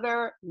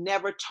mother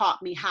never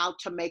taught me how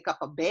to make up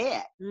a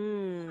bed." I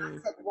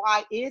Mm. said,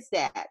 "Why is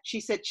that?"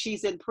 She said,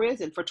 "She's in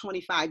prison for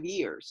 25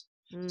 years."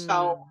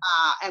 So, Mm.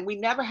 and we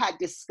never had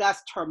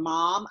discussed her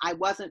mom. I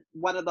wasn't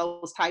one of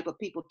those type of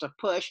people to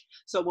push.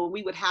 So when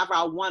we would have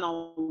our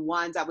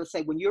one-on-ones, I would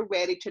say, when you're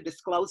ready to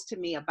disclose to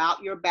me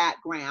about your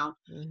background,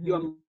 Mhm.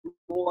 you're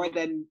more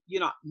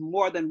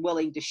than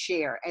willing to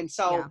share. And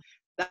so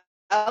Yeah.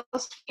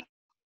 those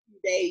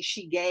days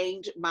she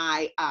gained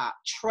my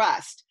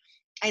trust.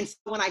 And so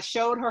when I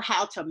showed her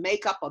how to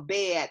make up a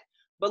bed,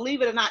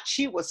 believe it or not,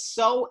 she was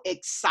so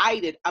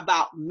excited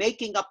about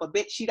making up a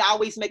bed. She'd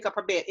always make up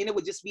her bed and it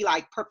would just be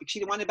like perfect. She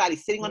didn't want anybody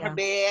sitting on her Yeah.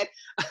 bed,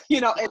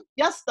 and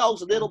just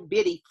those Yeah. little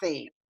bitty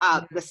things.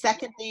 Yeah. The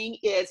second thing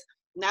is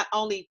not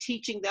only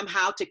teaching them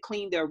how to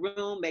clean their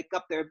room, make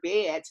up their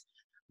beds,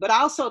 but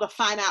also to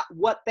find out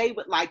what they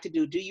would like to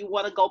do. Do you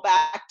want to go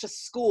back to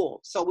school?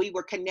 So we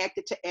were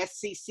connected to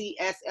SCC,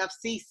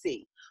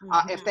 SFCC.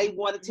 If they Mhm.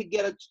 wanted to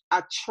get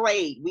a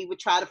trade, we would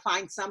try to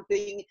find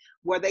something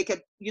where they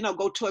could,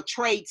 go to a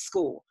trade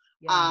school.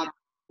 Yeah. Um,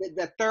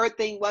 the third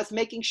thing was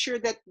making sure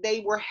that they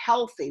were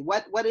healthy.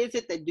 What is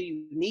it that do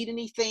you need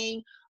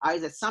anything? Or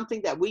is it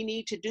something that we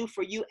need to do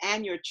for you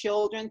and your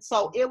children?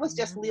 So it was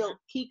just Mhm. little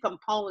key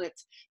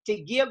components to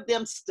give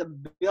them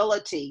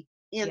stability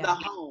in Yeah. the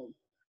home.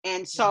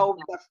 And Yeah. so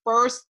the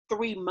first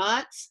 3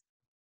 months,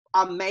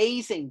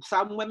 amazing.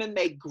 Some women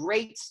made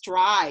great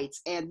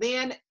strides. And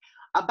then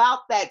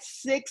about that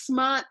 6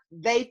 month,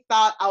 they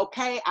thought,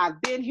 okay,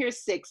 I've been here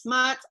 6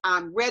 months.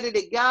 I'm ready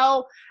to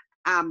go.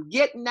 I'm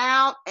getting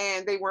out.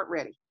 And they weren't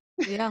ready.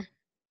 Yeah.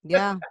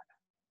 Yeah.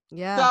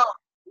 Yeah. So,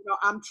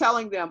 I'm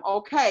telling them,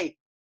 okay,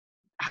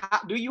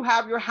 do you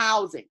have your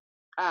housing?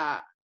 Uh,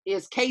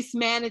 is case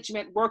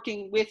management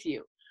working with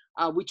you?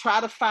 We try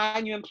to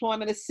find you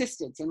employment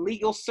assistance and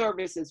legal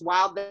services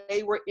while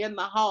they were in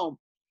the home.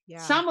 Yeah.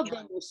 Some of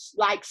them were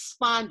like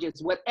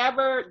sponges.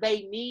 Whatever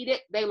they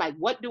needed, they like,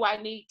 what do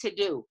I need to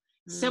do?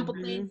 Simple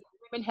things. Mhm.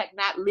 Women had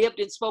not lived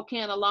in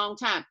Spokane a long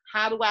time.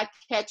 How do I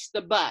catch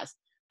the bus?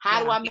 How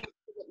do Yeah. I make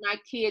sure that my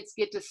kids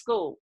get to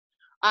school?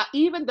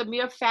 Even the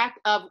mere fact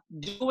of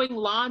doing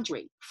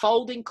laundry,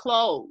 folding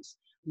clothes,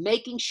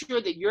 making sure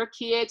that your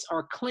kids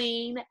are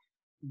clean,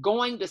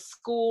 going to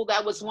school.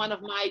 That was one of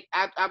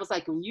I was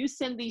like, when you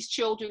send these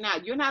children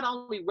out, you're not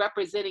only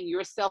representing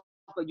yourself,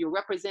 but you're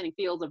representing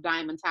Fields of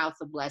Diamonds,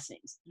 House of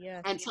Blessings.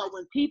 Yes. And so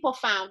when people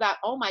found out,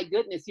 oh my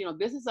goodness,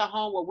 this is a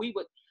home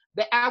where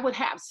I would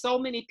have so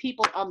many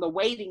people on the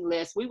waiting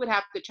list. We would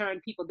have to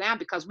turn people down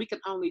because we could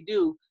only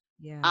do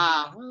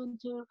Yeah.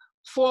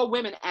 4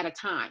 women at a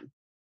time,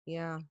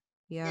 Yeah. and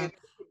Yeah. we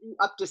could do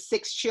up to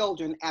 6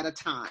 children at a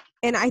time.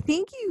 And I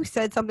think you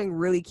said something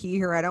really key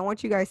here. I don't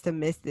want you guys to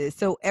miss this.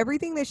 So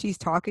everything that she's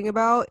talking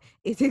about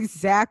is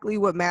exactly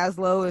what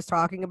Maslow is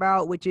talking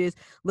about, which is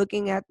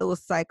looking at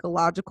those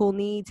psychological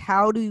needs.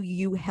 How do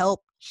you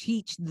help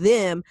teach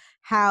them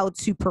how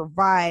to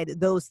provide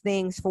those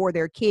things for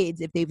their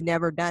kids if they've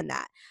never done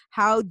that?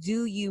 How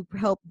do you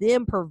help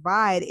them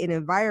provide an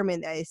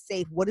environment that is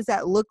safe? What does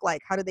that look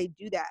like? How do they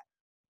do that?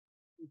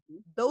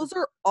 Mhm. Those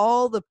are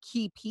all the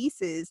key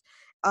pieces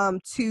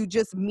to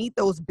just meet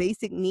those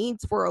basic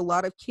needs for a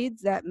lot of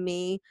kids that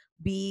may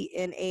be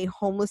in a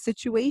homeless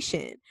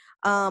situation.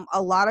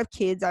 A lot of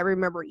kids, I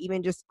remember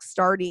even just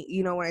starting,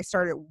 when I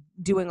started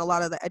doing a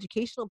lot of the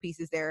educational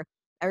pieces there,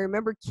 I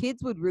remember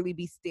kids would really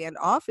be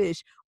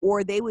standoffish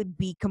or they would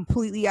be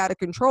completely out of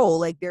control.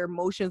 Like their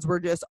emotions were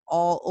just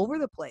all over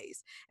the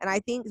place. And I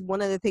think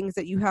one of the things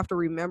that you have to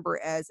remember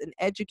as an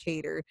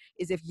educator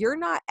is if you're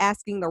not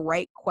asking the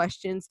right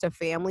questions to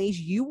families,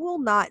 you will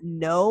not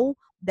know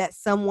that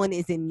someone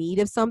is in need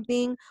of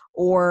something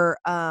or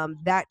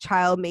that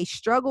child may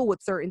struggle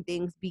with certain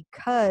things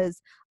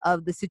because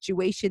of the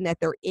situation that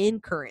they're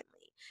in currently.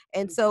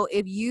 And so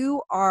if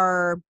you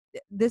are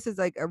this is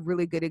like a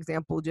really good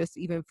example, just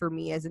even for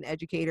me as an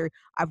educator.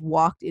 I've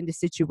walked into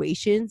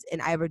situations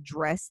and I've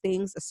addressed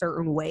things a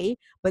certain way.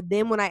 But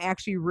then when I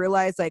actually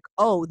realize, like,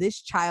 oh,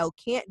 this child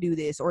can't do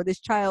this, or this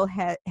child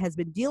has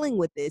been dealing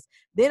with this,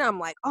 then I'm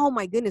like, oh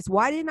my goodness,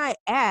 why didn't I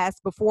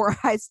ask before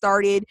I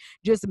started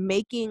just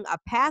making a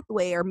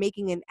pathway or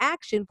making an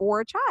action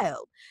for a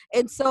child?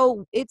 And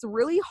so it's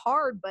really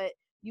hard, but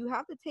you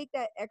have to take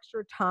that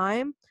extra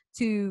time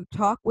to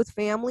talk with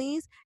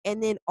families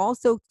and then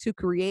also to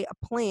create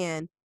a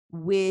plan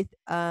with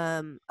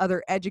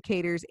other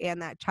educators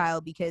and that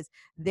child because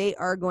they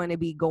are going to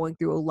be going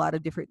through a lot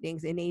of different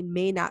things and they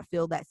may not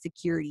feel that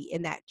security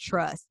and that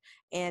trust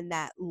and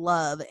that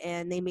love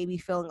and they may be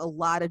feeling a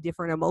lot of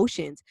different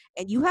emotions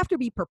and you have to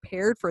be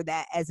prepared for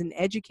that as an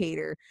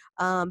educator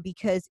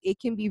because it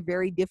can be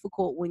very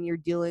difficult when you're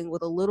dealing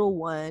with a little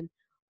one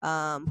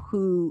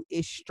who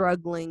is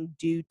struggling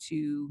due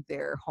to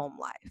their home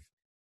life.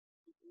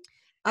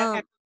 And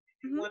um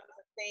mhm. one of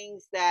the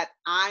things that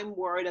I'm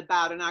worried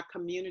about in our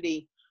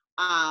community,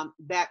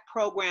 that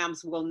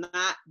programs will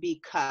not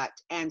be cut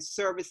and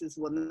services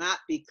will not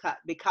be cut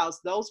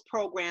because those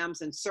programs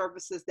and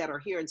services that are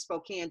here in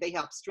Spokane, they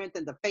help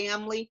strengthen the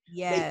family.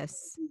 They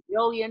Yes.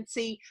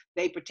 resiliency.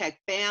 They protect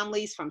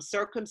families from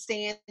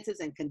circumstances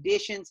and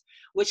conditions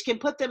which can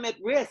put them at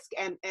risk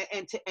and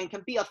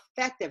can be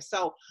effective.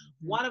 So Mhm.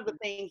 one of the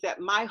things that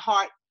my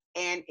heart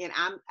and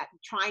I'm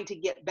trying to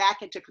get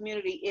back into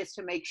community, is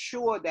to make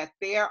sure that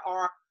there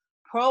are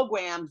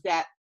programs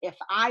that if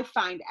I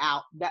find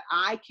out, that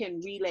I can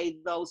relay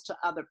those to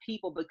other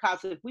people.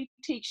 Because if we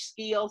teach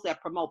skills that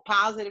promote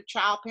positive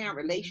child parent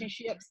Mhm.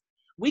 relationships,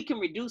 we can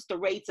reduce the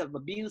rates of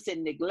abuse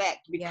and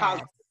neglect, because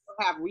Yes. they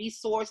will have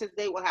resources,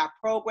 they will have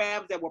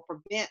programs that will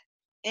prevent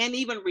and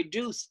even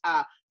reduce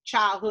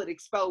childhood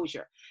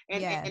exposure.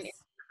 And Yes.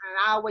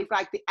 I always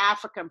like the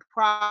African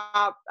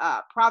proverb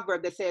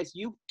that says,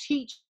 "You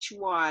teach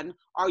one,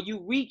 or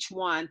you reach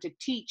one to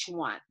teach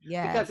one."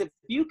 Because Yes. if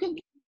you can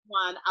teach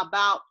one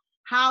about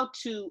how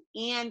to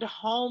end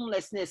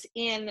homelessness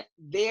in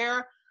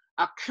their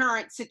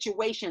current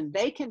situation,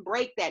 they can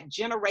break that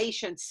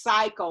generation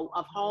cycle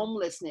of Mhm.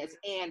 homelessness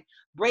and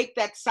break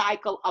that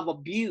cycle of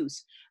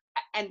abuse.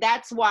 And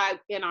that's why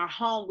in our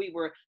home we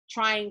were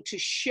trying to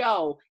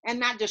show, and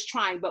not just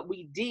trying, but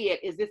we did,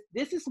 is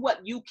this is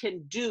what you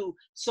can do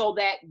so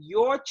that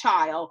your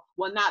child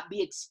will not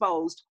be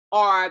exposed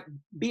or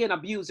be an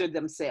abuser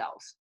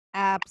themselves.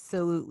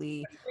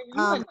 Absolutely. When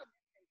you Um, invest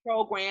in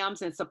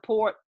programs and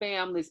support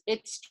families,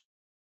 it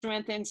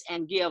strengthens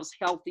and gives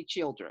healthy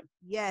children.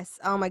 yes.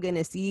 Oh my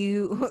goodness.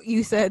 You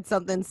you said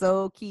something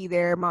so key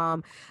there,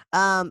 mom.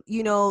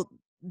 You know,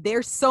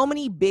 there's so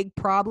many big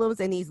problems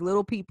and these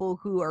little people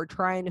who are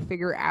trying to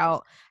figure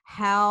out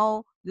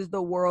how does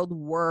the world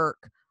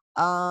work.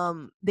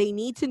 They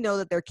need to know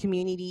that their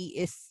community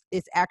is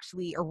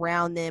actually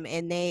around them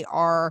and they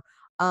are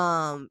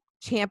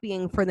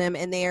championing for them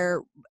and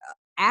they're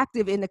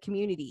active in the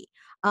community.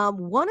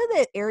 One of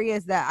the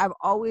areas that I've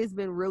always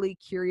been really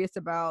curious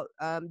about,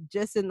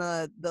 just in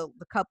the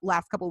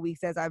last couple of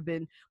weeks as I've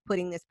been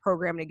putting this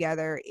program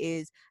together,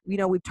 is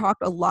we've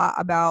talked a lot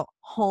about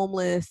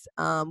homeless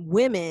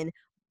women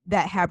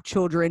that have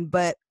children,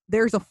 but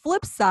there's a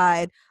flip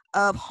side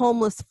of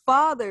homeless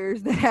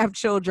fathers that have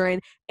children,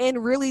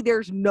 and really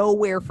there's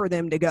nowhere for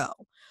them to go.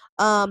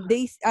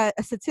 A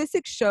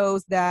statistic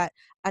shows that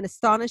an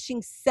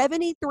astonishing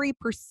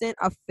 73%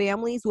 of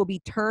families will be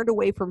turned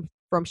away from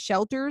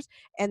shelters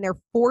and they're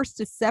forced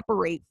to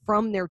separate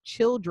from their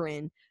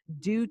children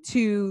due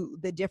to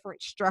the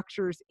different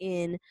structures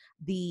in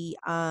the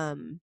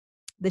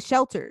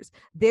shelters.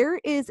 There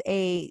is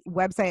a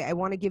website, I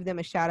want to give them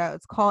a shout out.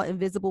 It's called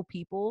Invisible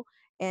People.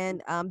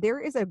 And there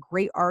is a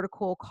great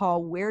article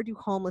called "Where Do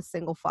Homeless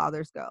Single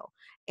Fathers Go?"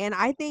 And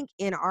I think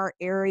in our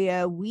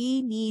area,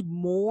 we need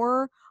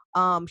more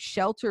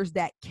shelters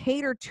that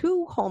cater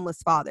to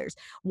homeless fathers.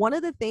 One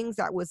of the things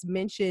that was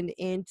mentioned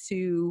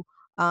into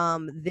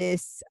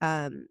this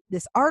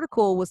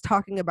article was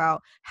talking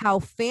about how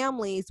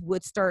families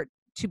would start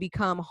to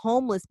become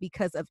homeless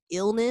because of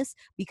illness,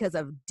 because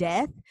of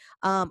death.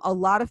 A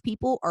lot of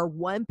people are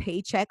one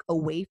paycheck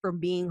away from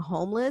being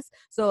homeless.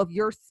 So if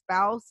your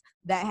spouse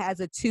that has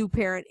a two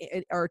parent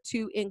or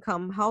two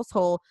income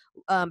household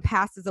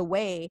passes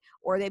away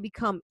or they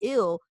become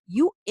ill,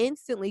 you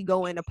instantly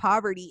go into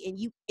poverty and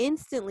you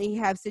instantly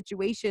have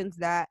situations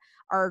that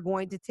are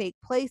going to take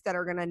place that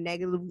are going to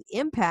negatively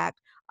impact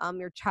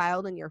your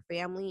child and your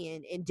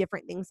family and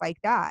different things like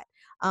that.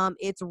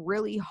 It's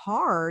really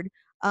hard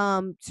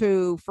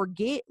to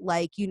forget,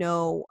 like,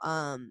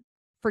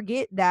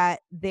 forget that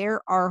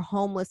there are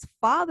homeless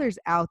fathers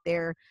out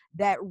there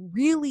that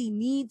really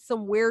need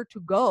somewhere to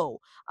go.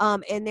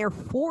 And they're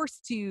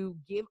forced to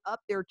give up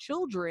their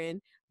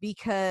children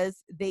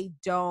because they're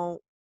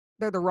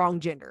the wrong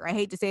gender. I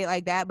hate to say it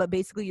like that, but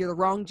basically you're the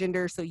wrong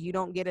gender, so you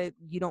don't get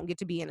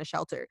to be in a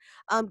shelter.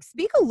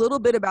 Speak a little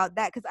bit about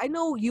that, because I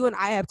know you and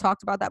I have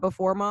talked about that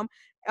before, mom.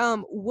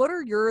 What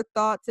are your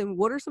thoughts and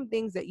what are some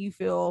things that you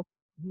feel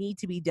need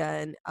to be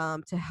done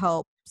to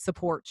help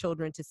support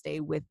children to stay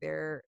with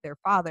their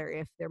father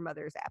if their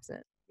mother is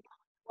absent?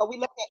 Well, we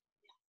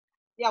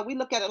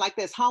look at it like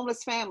this: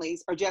 homeless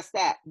families are just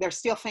that, they're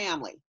still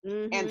family,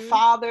 and Mm-hmm.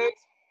 fathers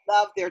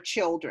love their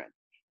children.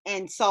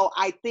 And so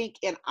I think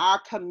in our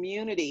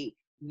community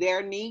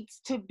there needs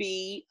to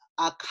be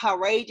a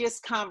courageous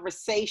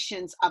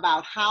conversations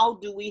about how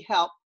do we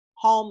help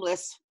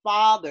homeless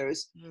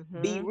fathers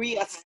be Mm-hmm.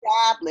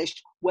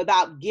 reestablished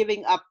without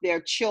giving up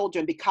their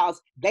children,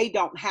 because they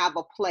don't have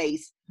a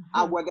place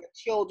Hmm. where their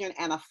children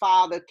and a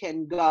father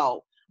can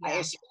go, Yeah.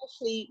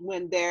 especially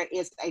when there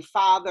is a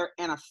father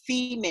and a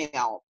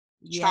female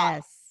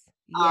child. Yes.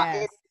 It's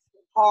Yes.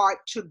 hard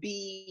to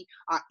be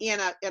in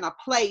a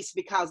place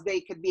because they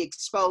could be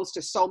exposed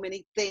to so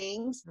many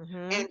things.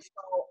 Mm-hmm. And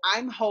so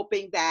I'm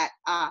hoping that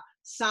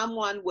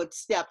someone would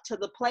step to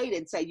the plate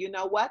and say, you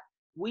know what,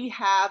 we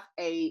have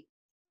a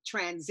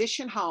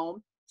transition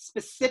home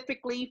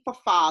specifically for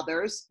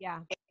fathers Yeah.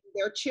 and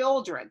their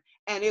children,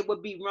 and it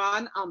would be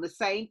run on the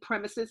same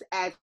premises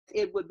as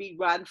it would be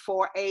run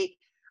for a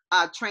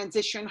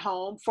transition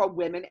home for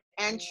women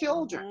and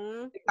children.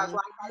 Mm-hmm. Because,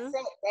 like I Mm-hmm.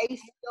 said, they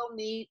still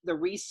need the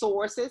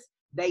resources,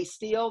 they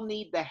still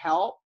need the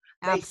help,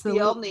 they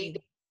still need to Absolutely.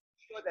 be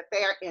sure that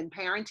they're in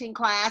parenting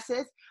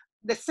classes.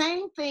 The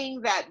same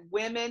thing that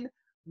women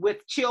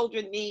with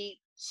children need,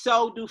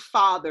 so do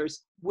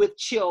fathers with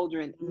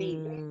children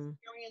need. They Mm,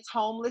 experience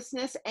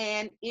homelessness,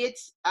 and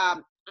it's I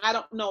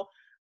don't know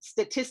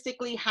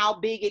statistically how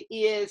big it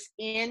is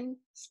in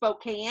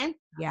Spokane,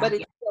 yeah. but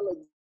it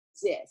still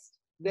exists.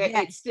 There, it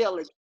Yes. still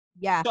exists.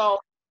 Yeah. So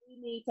we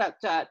need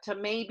to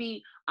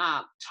maybe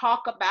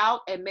talk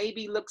about and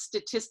maybe look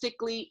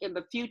statistically in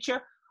the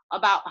future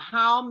about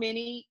how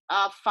many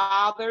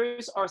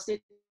fathers or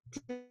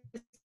statistically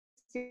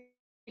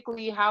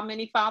how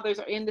many fathers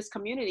are in this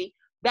community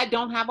that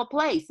don't have a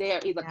place. They're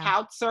either Yeah.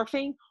 couch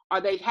surfing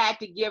or they've had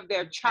to give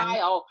their Mhm.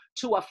 child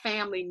to a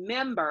family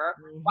member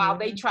while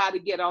they Mhm. try to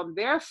get on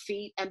their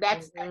feet. And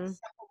that's that Mhm.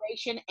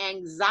 separation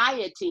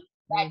anxiety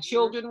that Mhm.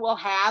 children will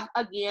have.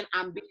 Again,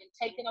 I'm being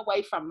taken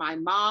away from my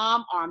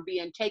mom, or I'm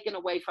being taken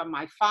away from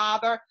my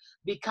father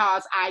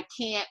because I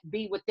can't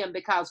be with them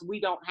because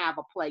we don't have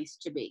a place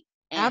to be.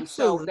 And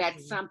so that's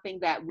Absolutely. something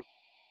that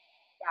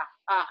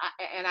yeah,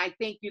 and I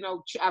think,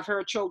 I've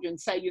heard children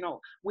say,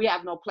 we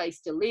have no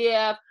place to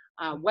live.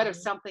 What if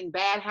Mhm. something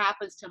bad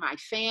happens to my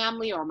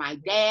family or my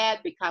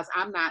dad because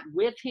I'm not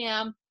with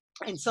him?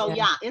 And so, Yeah.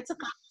 yeah, it's a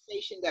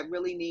conversation that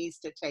really needs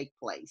to take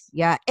place.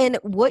 Yeah, and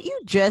what you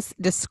just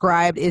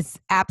described is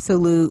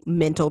absolute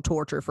mental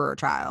torture for a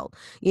child.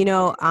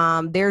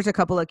 There's a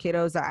couple of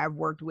kiddos that I've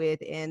worked with,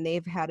 and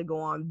they've had to go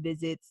on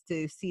visits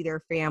to see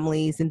their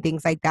families and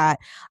things like that.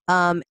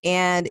 And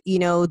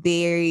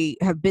they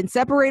have been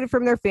separated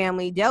from their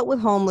family, dealt with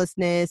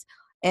homelessness,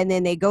 and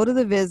then they go to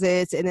the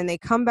visits, and then they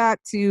come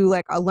back to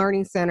like a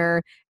learning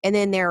center, and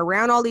then they're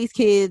around all these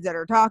kids that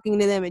are talking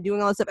to them and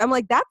doing all this stuff. I'm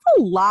like, that's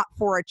a lot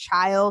for a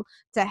child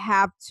to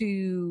have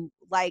to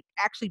like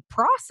actually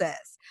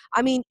process.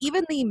 I mean,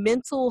 even the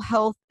mental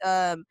health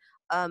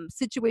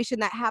situation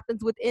that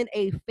happens within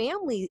a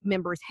family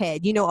member's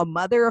head, a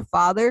mother, a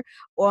father,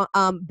 or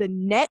the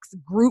next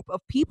group of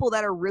people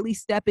that are really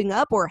stepping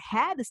up or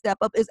had to step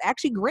up is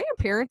actually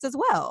grandparents as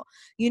well.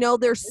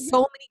 There's so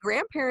many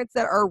grandparents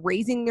that are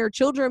raising their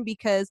children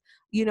because,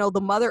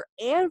 the mother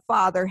and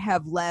father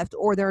have left,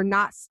 or they're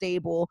not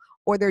stable,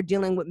 or they're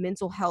dealing with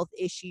mental health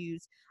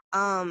issues.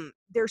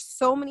 There's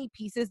so many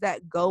pieces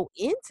that go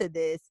into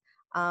this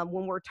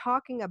when we're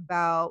talking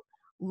about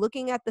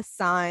looking at the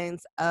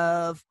signs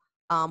of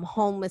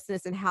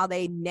homelessness and how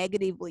they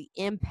negatively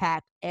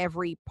impact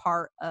every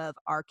part of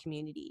our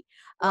community.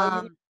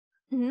 Well,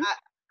 Mhm. I,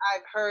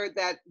 I've heard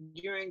that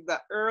during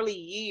the early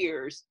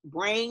years,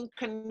 brain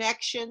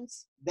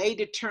connections, they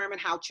determine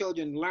how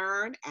children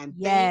learn and think,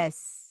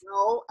 Yes.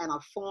 know, and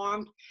are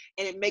formed.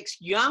 And it makes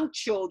young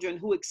children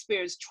who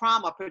experience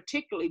trauma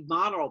particularly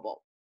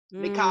vulnerable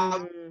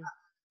because Mm,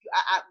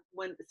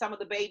 when some of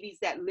the babies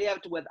that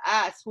lived with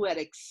us who had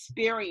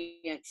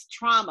experienced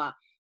trauma,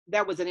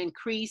 there was an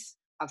increase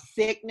of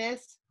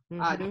sickness, hmm.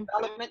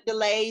 development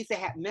delays. They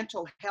had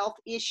mental health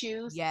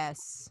issues,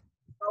 Yes.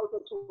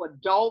 exposure to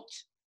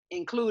adults,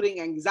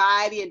 including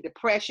anxiety and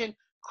depression,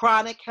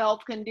 chronic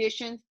health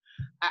conditions.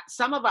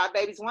 Some of our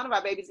babies, one of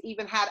our babies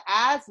even had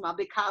asthma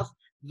because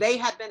they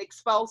had been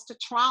exposed to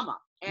trauma,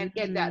 and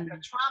the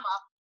Mm, trauma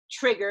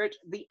triggered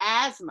the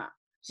asthma.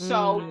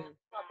 So mm,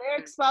 they're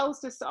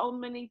exposed to so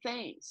many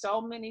things,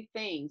 so many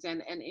things.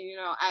 And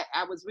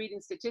I was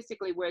reading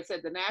statistically where it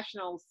said the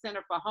National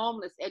Center for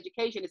Homeless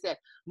Education, it said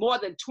more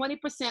than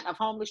 20% of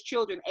homeless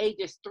children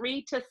ages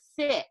 3 to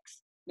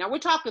 6, now we're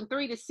talking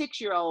 3 to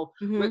 6 year old,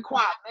 hmm.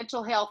 require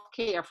mental health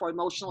care for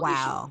emotional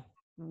issues.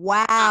 Wow.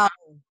 Wow.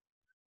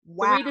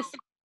 Wow. 3 to 6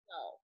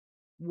 years old.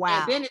 And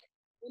Wow. then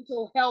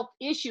mental health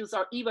issues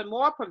are even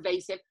more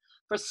pervasive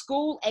for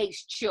school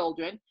age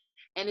children.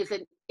 And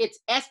it's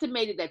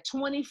estimated that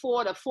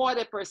 24 to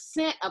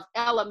 40% of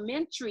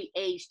elementary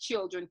age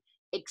children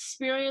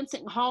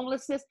experiencing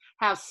homelessness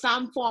have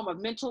some form of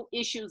mental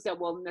issues that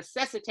will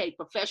necessitate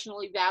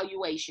professional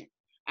evaluation.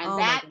 And Oh my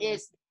that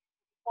goodness. is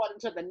according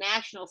to the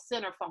National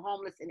Center for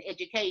Homeless and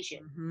Education.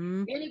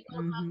 Hmm. Then it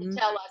goes on to Hmm.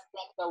 tell us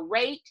that the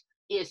rate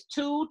is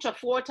 2 to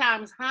 4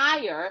 times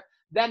higher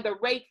than the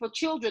rate for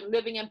children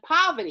living in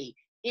poverty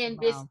in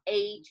this Wow.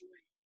 age.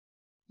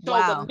 So the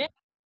Wow. mental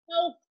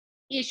health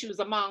issues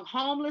among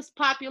homeless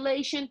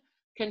population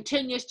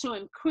continues to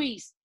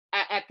increase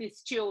at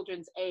this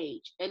children's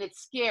age. And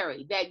it's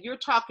scary that you're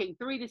talking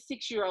 3 to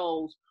 6 year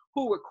olds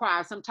who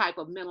require some type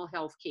of mental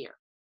health care.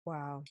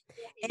 Wow.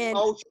 And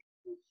Emotional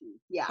issues.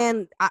 Yeah.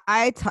 and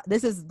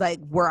this is like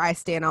where I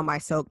stand on my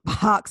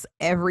soapbox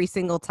every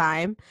single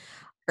time.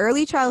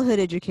 Early childhood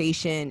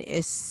education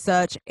is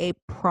such a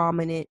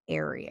prominent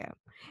area.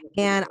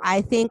 And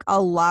I think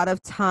a lot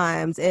of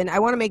times, and I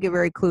want to make it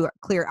very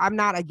clear, I'm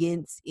not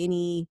against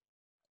any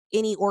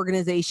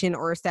organization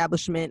or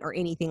establishment or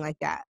anything like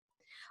that.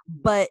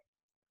 But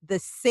the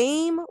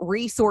same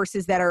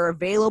resources that are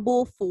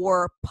available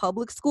for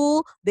public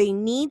school, they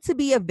need to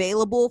be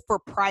available for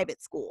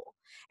private school.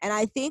 And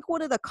I think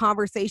one of the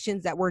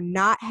conversations that we're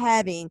not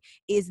having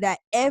is that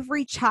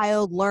every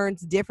child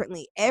learns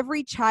differently.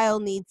 Every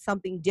child needs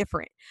something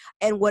different.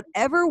 And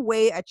whatever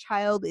way a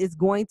child is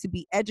going to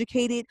be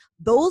educated,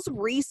 those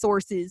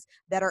resources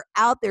that are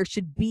out there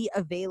should be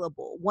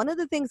available. One of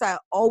the things I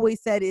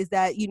always said is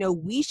that,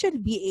 we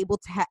should be able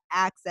to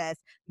access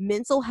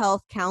mental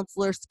health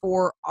counselors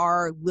for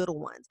our little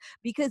ones,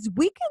 because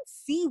we can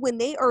see when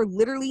they are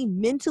literally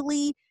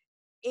mentally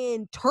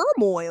in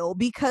turmoil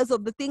because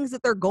of the things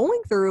that they're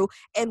going through,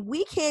 and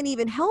we can't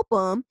even help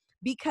them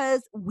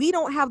because we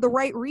don't have the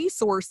right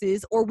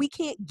resources, or we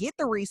can't get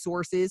the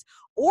resources,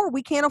 or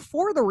we can't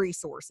afford the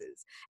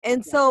resources.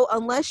 And Yeah. so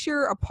unless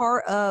you're a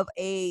part of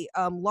a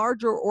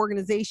larger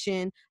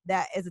organization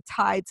that is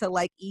tied to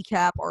like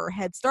ECAP or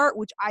Head Start,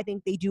 which I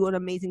think they do an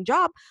amazing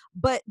job,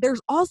 but there's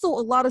also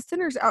a lot of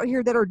centers out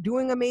here that are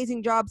doing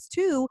amazing jobs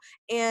too,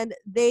 and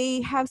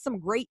they have some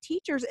great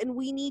teachers, and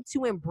we need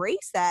to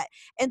embrace that.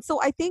 And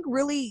so I think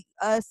really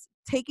us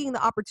taking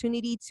the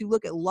opportunity to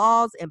look at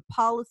laws and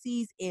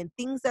policies and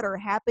things that are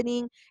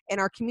happening in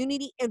our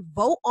community and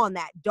vote on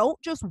that. Don't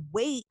just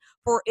wait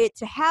for it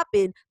to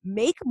happen.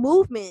 Make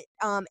movement,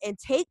 and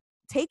take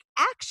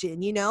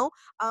action.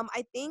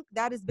 I think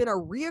that has been a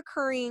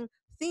reoccurring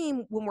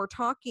theme when we're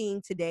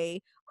talking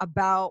today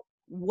about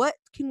what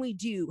can we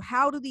do?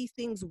 How do these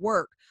things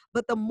work?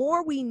 But the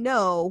more we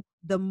know,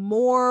 the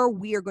more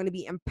we are going to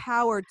be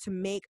empowered to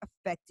make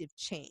effective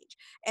change.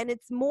 And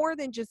it's more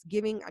than just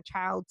giving a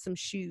child some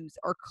shoes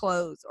or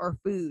clothes or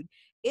food.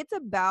 It's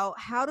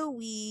about how do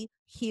we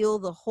heal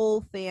the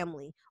whole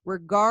family,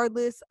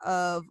 regardless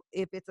of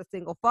if it's a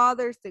single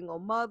father, single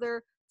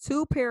mother,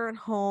 two-parent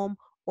home,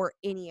 or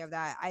any of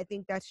that. I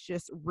think that's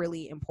just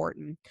really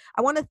important.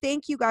 I want to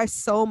thank you guys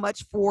so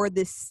much for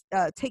this,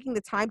 taking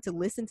the time to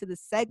listen to this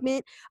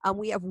segment.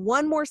 We have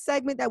one more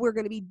segment that we're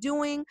going to be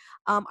doing.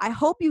 I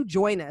hope you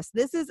join us.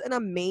 This is an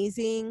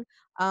amazing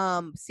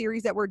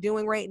series that we're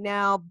doing right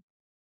now.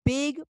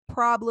 Big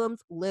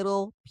problems,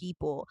 little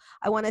people.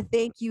 I want to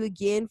thank you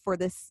again for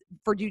this,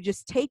 for you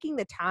just taking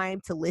the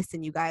time to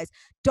listen, you guys.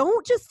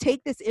 Don't just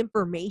take this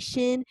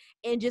information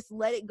and just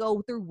let it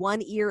go through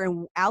one ear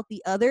and out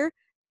the other.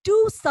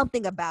 Do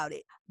something about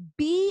it.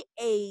 Be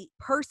a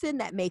person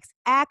that makes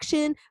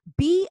action.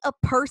 Be a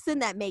person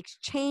that makes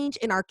change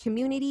in our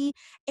community.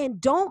 And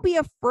don't be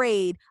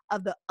afraid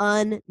of the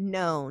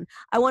unknown.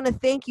 I want to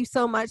thank you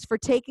so much for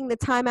taking the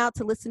time out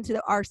to listen to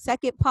our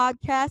second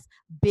podcast,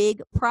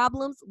 Big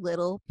Problems,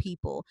 Little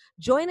People.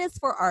 Join us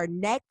for our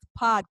next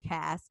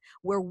podcast,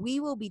 where we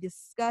will be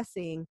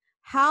discussing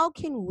how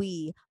can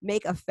we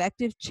make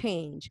effective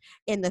change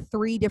in the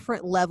 3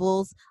 different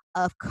levels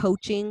of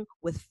coaching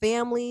with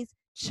families,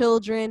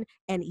 children,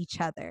 and each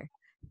other.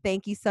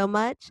 Thank you so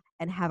much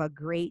and have a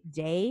great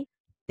day.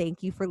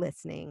 Thank you for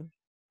listening.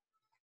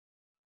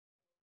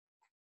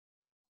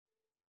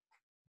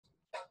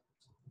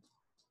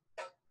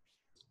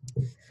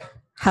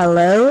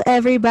 Hello,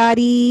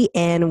 everybody,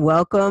 and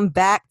welcome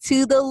back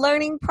to the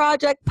Learning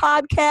Project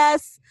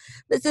podcast.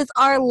 This is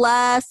our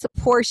last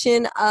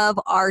portion of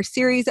our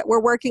series that we're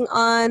working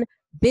on,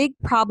 Big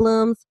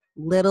Problems,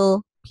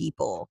 Little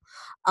People.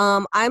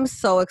 I'm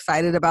so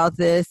excited about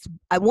this.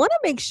 I want to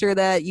make sure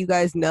that you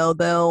guys know,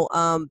 though,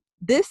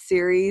 this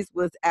series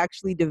was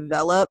actually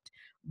developed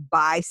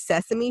by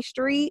Sesame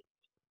Street.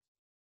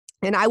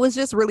 And I was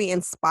just really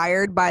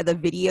inspired by the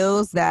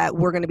videos that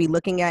we're going to be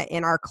looking at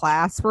in our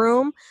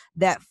classroom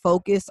that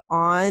focus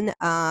on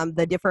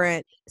the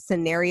different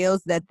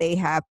scenarios that they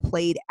have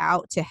played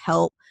out to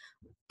help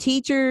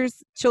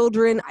teachers,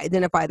 children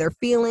identify their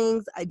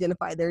feelings,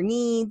 identify their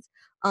needs,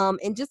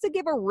 and just to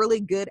give a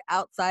really good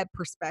outside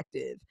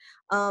perspective.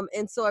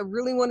 And so I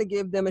really want to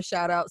give them a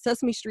shout out.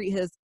 Sesame Street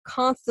has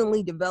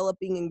constantly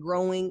developing and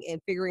growing and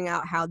figuring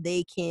out how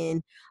they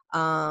can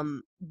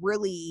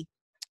really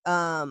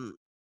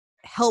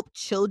help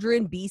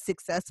children be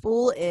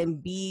successful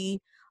and be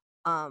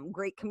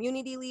great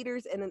community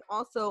leaders, and then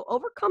also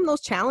overcome those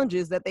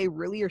challenges that they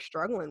really are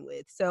struggling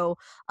with. So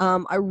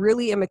I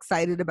really am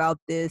excited about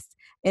this.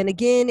 And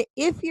again,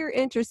 if you're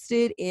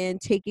interested in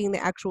taking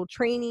the actual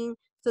training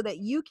so that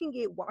you can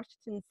get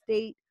Washington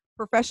State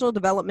professional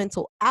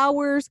developmental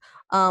hours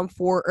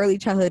for early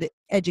childhood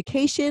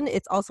education,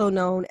 it's also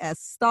known as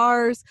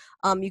STARS,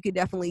 you could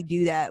definitely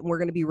do that. We're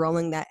going to be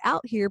rolling that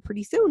out here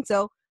pretty soon.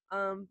 So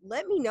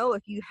let me know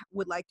if you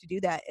would like to do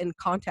that and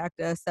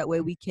contact us. That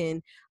way we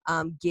can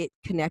get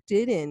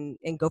connected and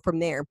go from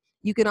there.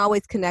 You can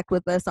always connect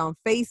with us on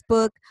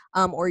Facebook,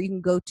 or you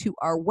can go to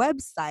our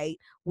website,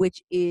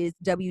 which is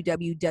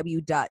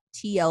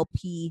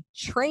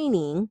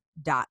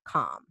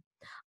www.tlptraining.com.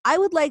 I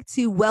would like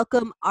to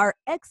welcome our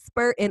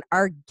expert and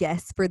our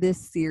guest for this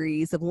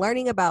series of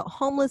learning about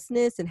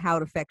homelessness and how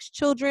it affects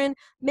children,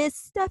 Miss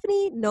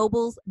Stephanie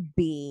Nobles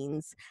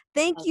Beans.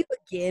 Thank you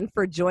again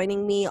for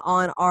joining me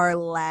on our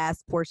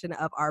last portion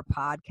of our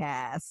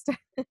podcast.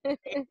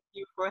 Thank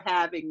you for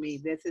having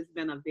me. This has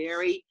been a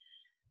very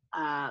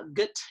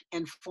good,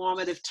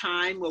 informative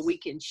time where we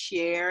can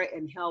share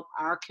and help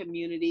our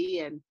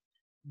community and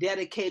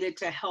dedicated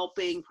to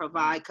helping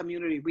provide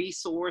community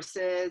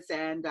resources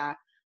and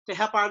to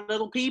help our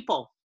little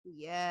people.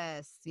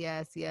 Yes,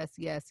 yes, yes,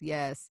 yes,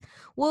 yes.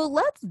 Well,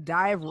 let's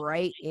dive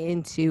right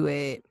into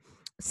it.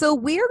 So,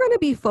 we're going to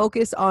be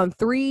focused on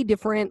three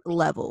different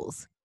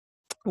levels.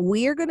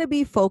 We're going to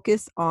be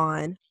focused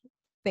on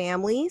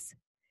families,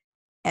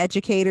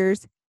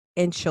 educators,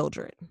 and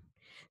children.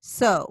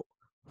 So,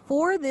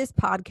 for this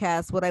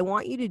podcast, what I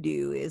want you to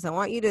do is I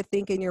want you to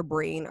think in your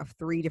brain of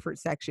three different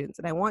sections,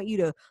 and I want you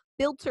to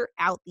filter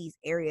out these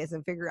areas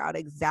and figure out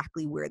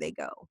exactly where they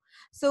go.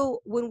 So,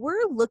 when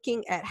we're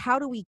looking at how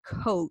do we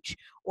coach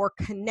or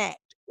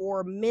connect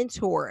or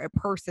mentor a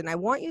person, I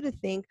want you to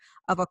think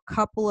of a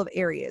couple of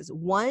areas.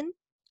 One,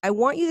 I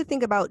want you to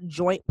think about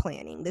joint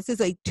planning. This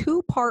is a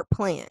two-part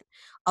plan.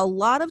 A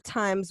lot of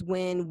times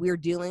when we're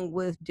dealing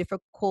with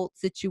difficult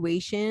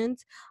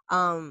situations,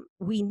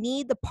 we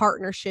need the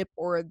partnership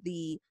or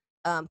the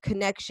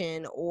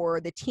connection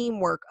or the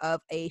teamwork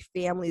of a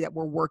family that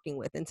we're working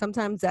with. And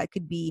sometimes that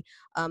could be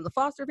the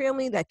foster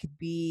family, that could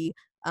be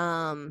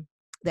the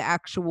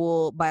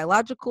actual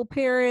biological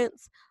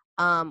parents.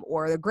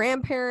 Or the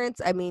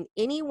grandparents. I mean,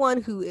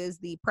 anyone who is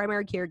the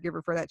primary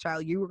caregiver for that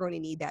child, you are going to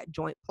need that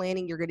joint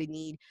planning. You're going to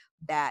need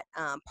that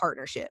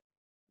partnership.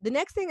 The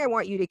next thing I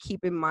want you to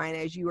keep in mind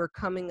as you are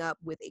coming up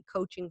with a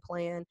coaching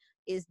plan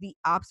is the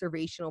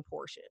observational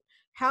portion.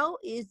 How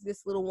is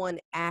this little one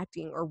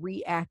acting or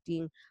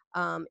reacting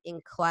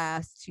in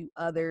class to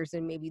others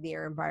and maybe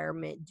their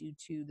environment due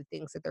to the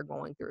things that they're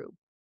going through?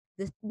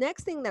 The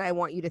next thing that I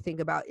want you to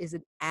think about is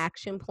an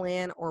action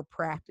plan or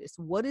practice.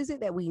 What is it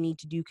that we need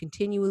to do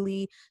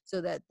continually so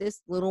that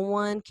this little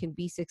one can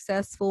be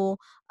successful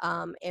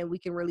and we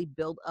can really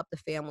build up the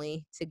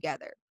family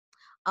together?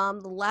 The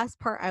last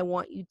part I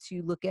want you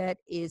to look at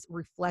is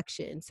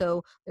reflection.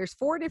 So there's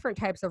four different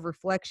types of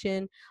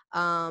reflection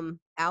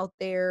out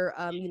there.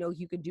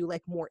 You could do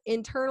like more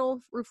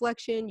internal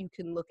reflection. You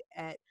can look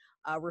at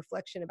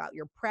reflection about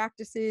your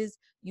practices.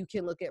 You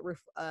can look at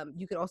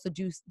you can also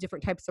do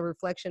different types of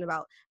reflection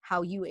about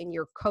how you and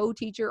your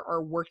co-teacher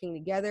are working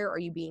together. Are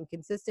you being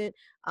consistent?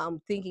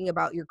 Thinking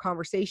about your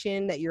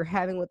conversation that you're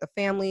having with the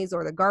families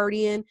or the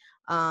guardian.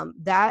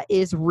 That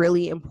is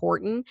really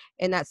important,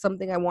 and that's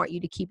something I want you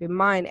to keep in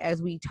mind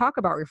as we talk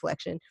about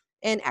reflection.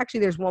 And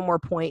actually, there's one more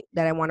point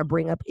that I want to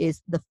bring up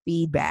is the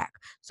feedback.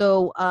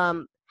 So,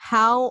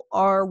 how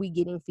are we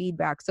getting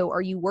feedback? So,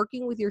 are you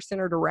working with your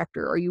center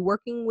director? Are you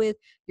working with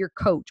your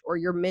coach or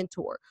your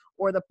mentor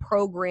or the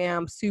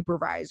program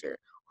supervisor?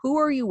 Who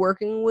are you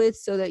working with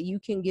so that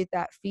you can get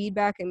that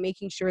feedback and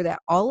making sure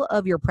that all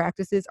of your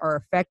practices are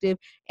effective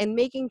and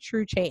making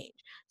true change?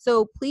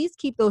 So please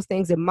keep those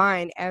things in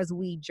mind as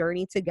we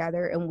journey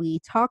together and we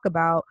talk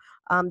about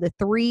the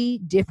three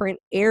different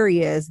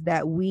areas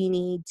that we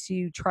need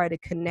to try to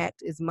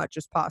connect as much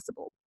as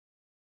possible.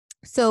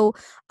 So,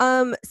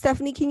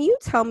 Stephaine, can you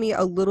tell me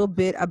a little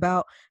bit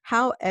about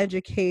how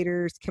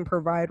educators can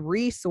provide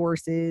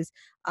resources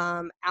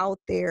out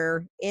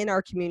there in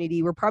our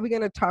community? We're probably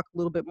going to talk a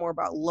little bit more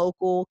about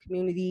local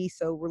community.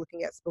 So we're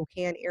looking at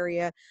Spokane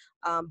area,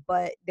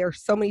 but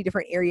there's so many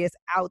different areas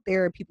out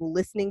there and people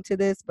listening to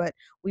this. But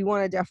we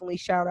want to definitely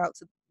shout out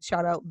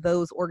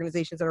those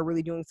organizations that are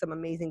really doing some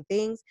amazing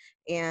things.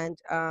 And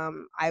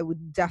I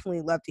would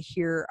definitely love to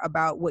hear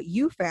about what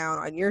you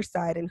found on your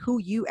side and who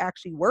you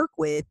actually work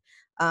with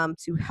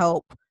to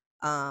help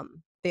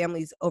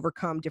families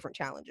overcome different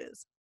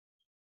challenges.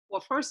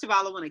 Well, first of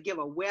all, I want to give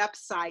a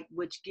website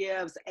which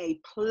gives a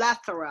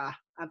plethora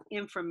of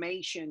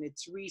information,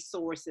 its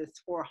resources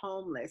for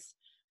homeless,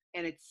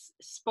 and it's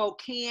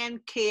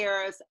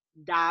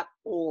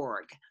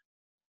SpokaneCares.org.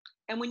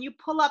 And when you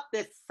pull up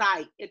this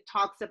site, it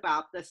talks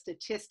about the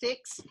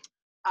statistics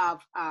of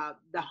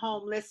the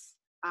homeless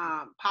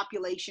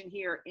population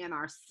here in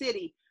our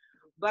city.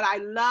 But I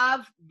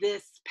love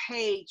this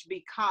page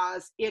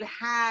because it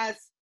has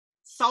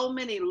so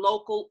many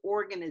local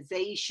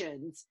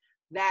organizations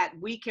that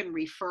we can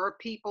refer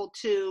people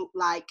to,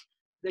 like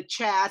the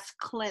Chas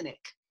Clinic.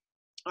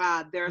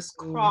 There's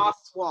Mhm.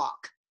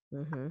 Crosswalk.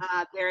 Mhm.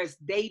 There's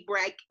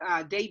Daybreak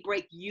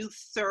Youth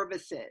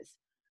Services.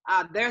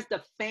 There's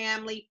the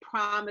Family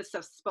Promise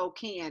of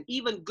Spokane,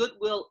 even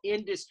Goodwill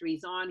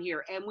Industries on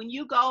here. And when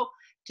you go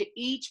to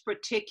each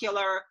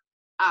particular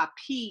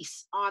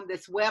piece on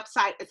this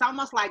website, it's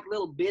almost like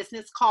little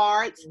business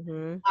cards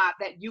Mhm.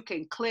 that you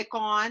can click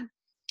on,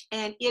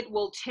 and it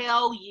will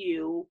tell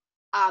you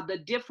the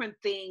different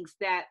things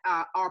that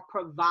are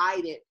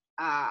provided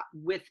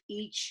with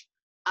each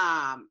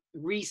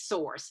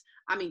resource.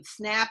 I mean,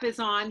 SNAP is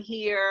on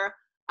here.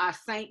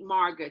 St.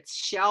 Margaret's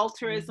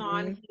Shelter is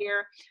on Mhm.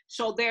 here.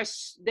 So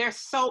there's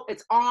so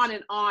it's on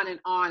and on and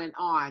on and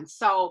on.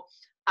 So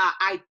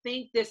I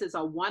think this is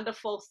a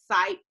wonderful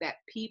site that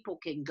people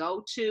can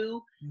go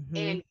to Mhm.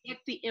 and get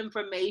the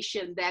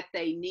information that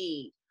they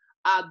need.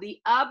 The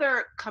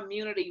other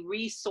community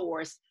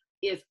resource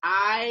is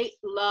I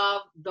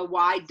love the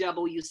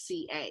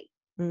YWCA.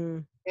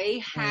 Mm. They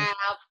Yes.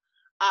 have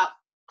uh,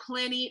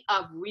 plenty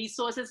of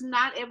resources.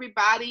 Not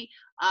everybody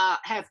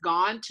has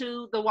gone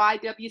to the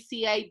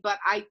YWCA, but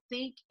I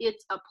think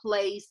it's a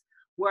place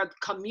where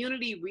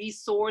community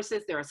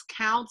resources, there's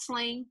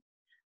counseling,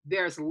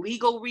 there's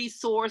legal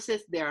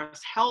resources, there's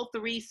health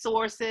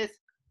resources,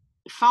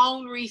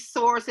 phone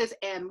resources,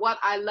 and what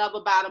I love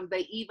about them,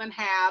 they even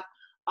have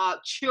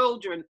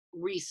children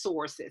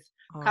resources,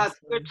 because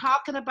we're Awesome.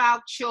 talking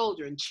about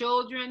children.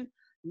 Children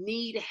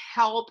need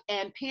help,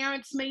 and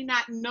parents may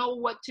not know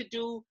what to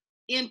do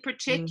in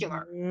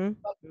particular. Mm-hmm.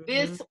 But Mm-hmm.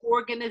 this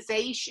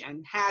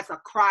organization has a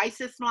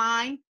crisis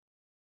line,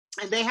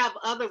 and they have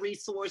other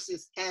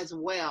resources as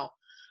well,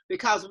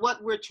 because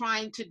what we're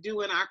trying to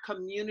do in our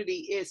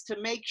community is to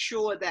make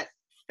sure that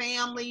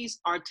families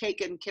are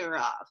taken care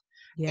of.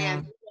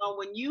 And Yeah.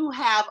 when you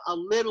have a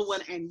little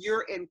one and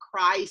you're in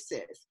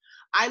crisis,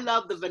 I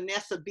love the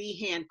Vanessa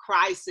Behan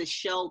crisis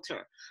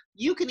shelter.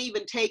 You can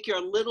even take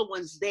your little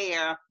ones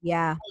there,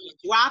 Yeah.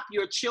 drop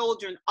your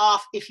children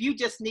off if you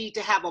just need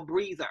to have a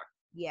breather.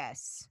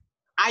 Yes.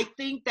 I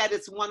think that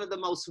it's one of the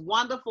most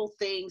wonderful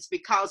things,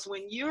 because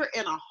when you're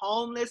in a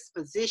homeless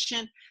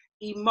position,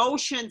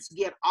 emotions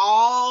get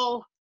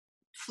all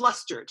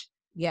flustered.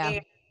 Yeah.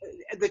 And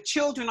the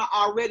children are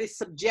already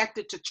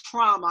subjected to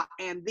trauma,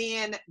 and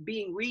then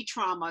being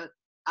re-traumatized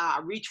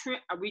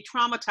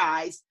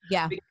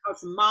Yeah.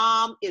 because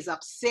mom is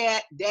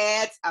upset,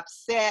 dad's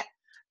upset.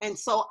 And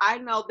so I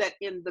know that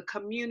in the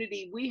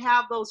community, we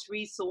have those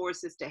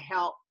resources to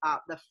help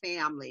the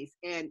families.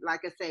 And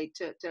like I say,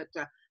 to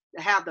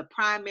have the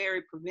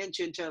primary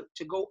prevention, to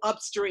go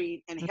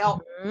upstream and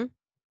help Mm-hmm.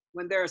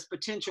 when there's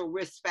potential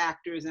risk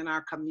factors in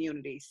our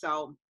community.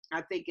 So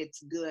I think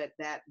it's good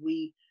that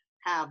we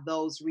have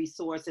those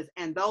resources,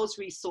 and those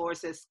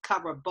resources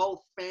cover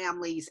both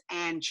families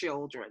and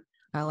children.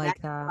 I That's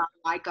like that. what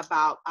I like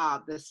about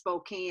the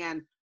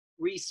Spokane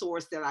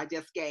resource that I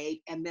just gave,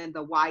 and then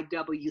the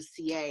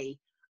YWCA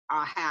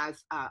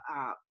has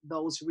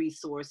those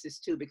resources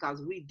too,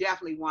 because we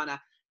definitely want to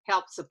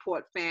help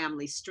support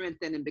families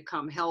strengthen and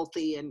become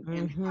healthy, and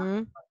have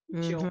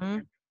Mm-hmm.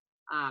 children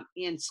Mm-hmm.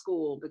 in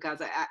school.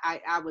 Because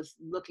I was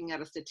looking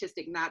at a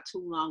statistic not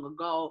too long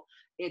ago.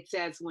 It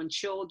says when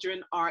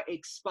children are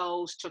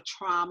exposed to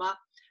trauma,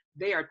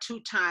 they are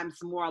 2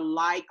 times more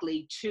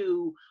likely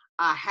to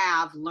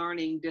have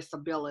learning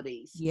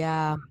disabilities.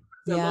 Yeah.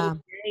 The little Yeah.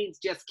 brains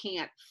just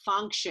can't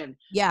function.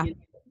 Yeah. You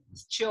know,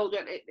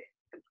 children.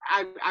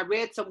 I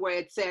read somewhere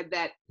it said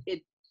that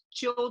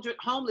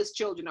homeless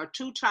children are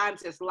 2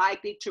 times as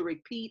likely to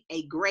repeat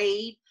a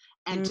grade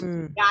and to be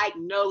Mm.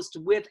 diagnosed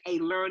with a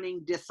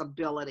learning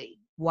disability.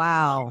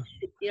 Wow.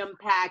 The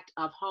impact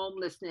of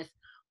homelessness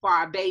for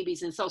our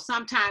babies. And so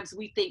sometimes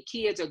we think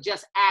kids are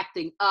just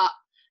acting up,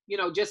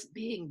 just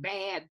being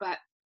bad, but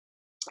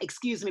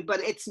excuse me, but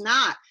it's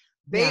not.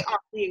 Yeah. They are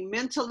being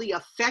mentally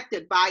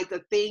affected by the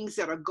things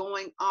that are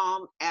going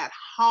on at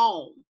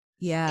home. And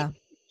Yeah.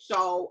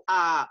 so,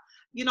 I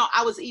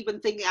was even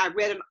thinking, I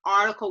read an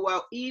article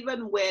where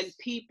even when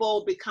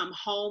people become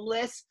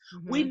homeless,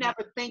 we Mm-hmm.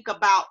 never think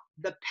about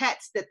the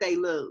pets that they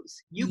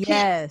lose.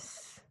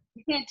 Yes.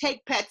 You can't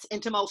take pets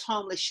into most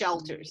homeless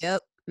shelters.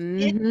 Yep.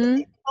 It, Mm-hmm.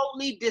 it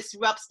totally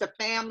disrupts the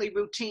family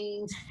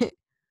routines.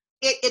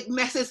 It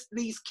messes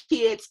these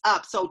kids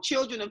up. So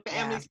children and Yeah.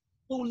 families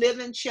who live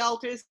in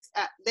shelters,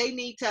 they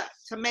need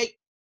to make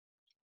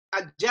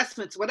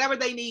adjustments, whatever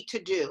they need to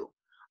do,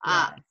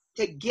 uh, Yes.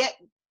 to get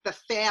the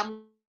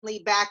family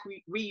back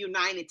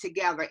reunited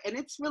together. And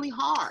it's really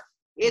hard.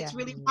 Yeah. It's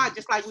really hard.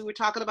 Just like we were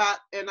talking about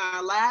in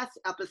our last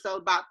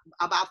episode about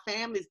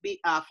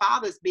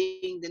fathers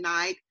being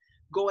denied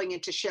going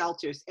into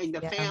shelters, and the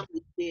Yeah.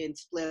 families being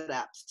split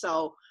up.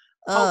 So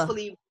Ugh.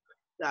 hopefully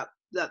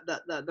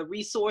the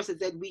resources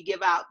that we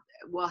give out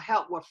will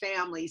help where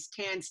families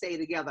can stay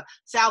together.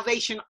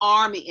 Salvation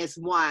Army is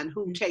one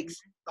who takes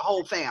the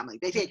whole family.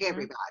 They take Mm-hmm.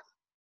 everybody.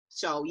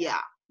 So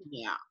Yeah.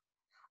 yeah.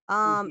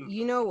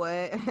 You know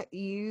what?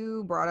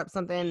 You brought up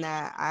something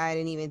that I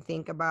didn't even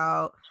think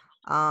about.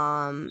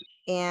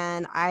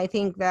 And I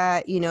think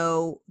that,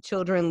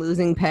 children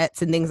losing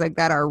pets and things like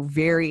that are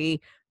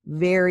very,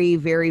 very,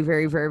 very,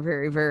 very, very,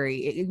 very,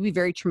 very, it can be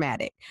very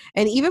traumatic.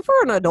 And even for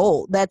an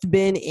adult that's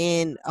been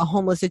in a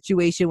homeless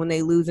situation, when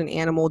they lose an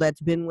animal that's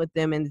been with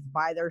them and is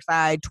by their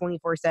side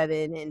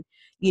 24/7 and,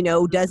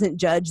 doesn't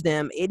judge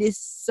them, it is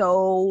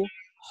so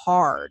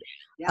hard.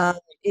 Yep. Um,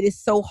 it is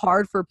so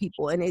hard for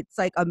people, and it's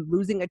like I'm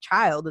losing a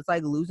child, it's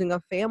like losing a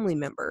family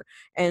member.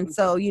 And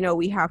so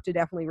we have to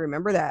definitely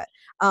remember that.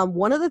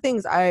 One of the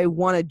things I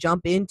want to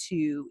jump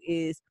into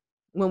is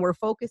when we're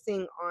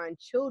focusing on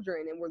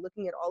children and we're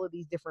looking at all of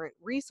these different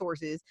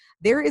resources,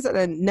 there is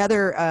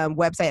another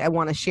website I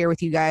want to share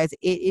with you guys.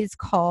 It is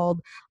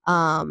called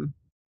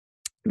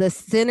the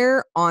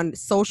Center on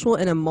Social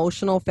and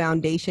Emotional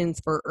Foundations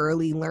for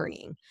Early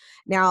Learning.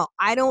 Now,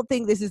 I don't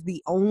think this is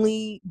the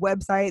only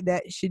website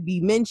that should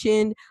be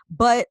mentioned,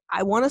 but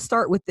I want to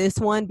start with this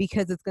one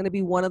because it's going to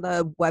be one of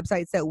the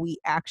websites that we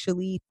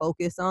actually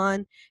focus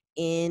on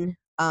in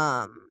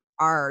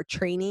our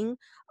training.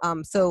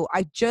 So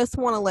I just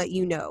want to let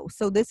you know.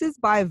 So this is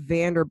by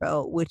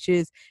Vanderbilt, which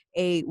is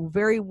a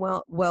very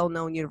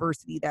well-known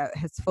university that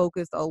has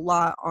focused a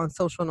lot on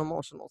social and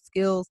emotional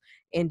skills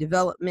and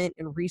development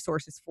and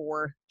resources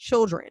for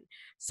children.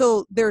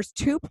 So there's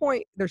two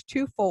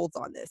folds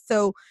on this.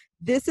 So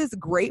this is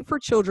great for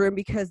children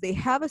because they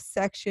have a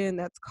section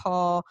that's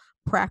called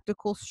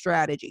practical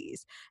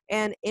strategies.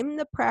 And in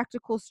the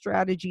practical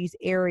strategies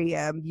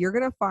area, you're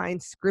going to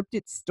find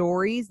scripted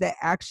stories that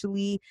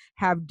actually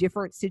have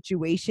different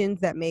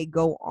situations that may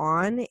go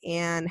on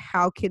and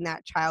how can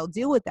that child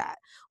deal with that.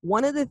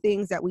 One of the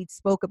things that we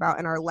spoke about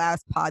in our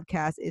last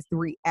podcast is the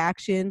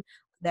reaction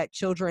that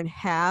children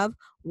have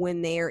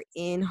when they're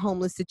in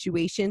homeless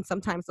situations.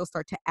 Sometimes they'll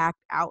start to act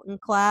out in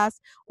class,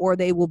 or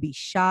they will be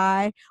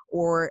shy,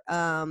 or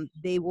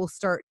they will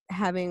start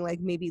having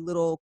like maybe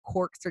little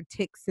quirks or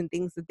ticks and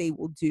things that they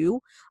will do.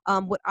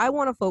 What I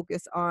want to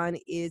focus on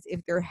is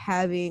if they're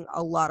having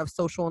a lot of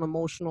social and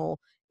emotional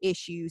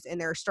issues and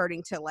they're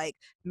starting to like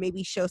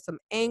maybe show some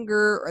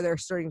anger, or they're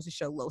starting to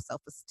show low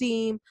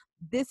self-esteem.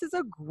 This is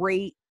a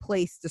great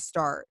place to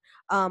start.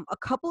 A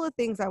couple of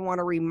things I want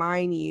to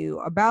remind you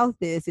about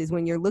this is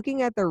when you're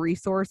looking at the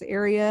resource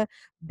area,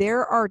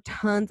 there are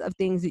tons of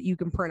things that you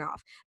can print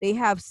off. They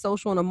have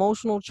social and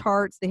emotional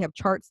charts. They have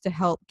charts to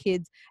help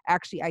kids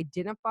actually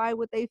identify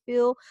what they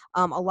feel.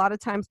 A lot of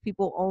times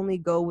people only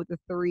go with the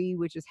three,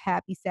 which is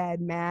happy,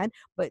 sad, mad,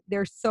 but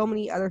there's so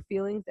many other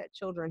feelings that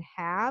children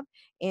have.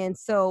 And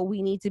so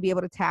we need to be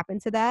able to tap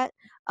into that.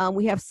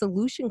 We have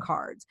solution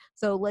cards.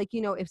 So like,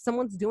 if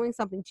someone's doing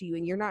something to you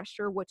and you're not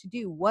sure what to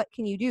do, what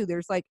can you do?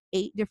 There's like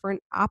 8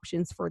 different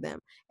options for them,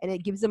 and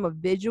it gives them a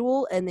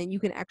visual, and then you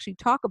can actually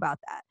talk about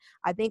that.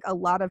 I think a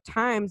lot of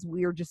times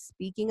we are just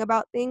speaking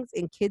about things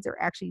and kids are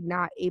actually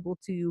not able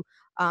to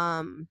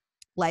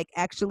like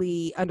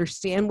actually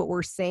understand what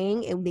we're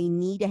saying, and they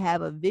need to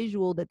have a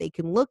visual that they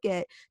can look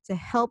at to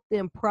help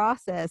them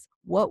process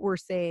what we're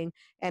saying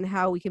and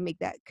how we can make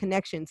that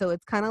connection. So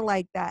it's kind of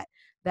like that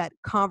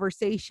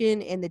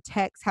conversation and the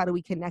text, how do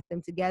we connect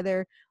them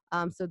together,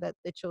 so that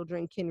the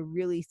children can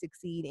really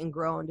succeed and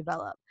grow and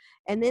develop.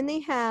 And then they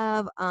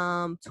have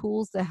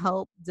tools to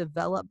help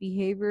develop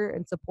behavior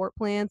and support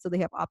plans. So they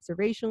have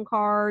observation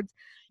cards.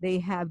 They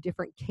have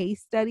different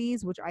case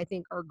studies, which I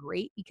think are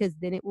great because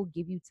then it will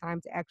give you time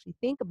to actually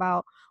think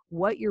about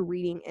what you're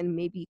reading and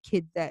maybe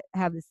kids that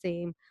have the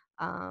same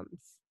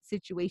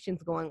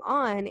situations going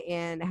on,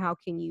 and how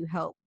can you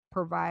help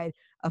provide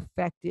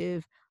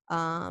effective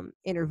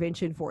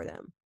intervention for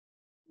them.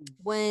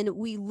 When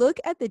we look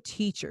at the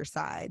teacher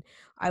side,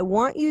 I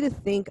want you to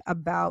think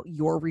about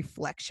your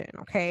reflection,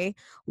 okay?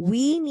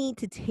 We need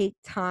to take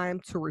time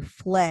to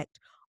reflect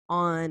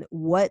on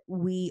what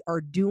we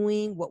are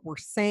doing, what we're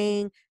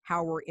saying,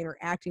 how we're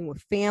interacting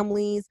with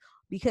families,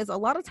 because a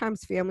lot of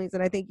times families,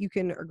 and I think you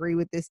can agree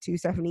with this too,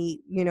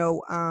 Stephanie,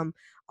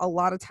 a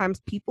lot of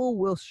times people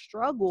will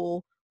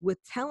struggle with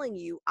telling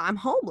you I'm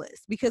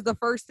homeless because the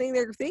first thing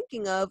they're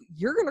thinking of,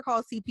 you're going to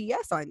call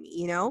CPS on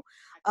me.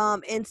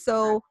 And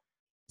so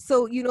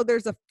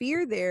there's a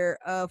fear there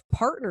of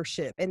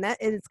partnership, and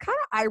it's kind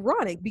of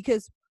ironic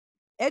because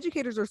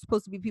educators are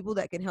supposed to be people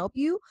that can help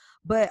you,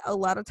 but a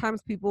lot of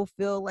times people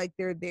feel like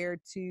they're there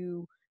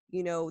to,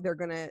 they're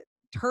going to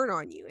turn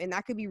on you, and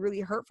that could be really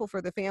hurtful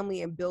for the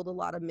family and build a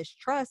lot of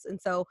mistrust. And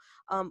so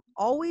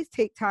always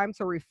take time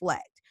to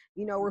reflect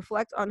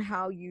on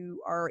how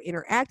you are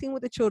interacting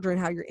with the children,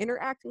 how you're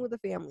interacting with the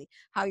family,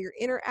 how you're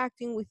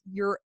interacting with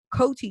your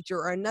co-teacher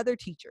or another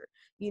teacher.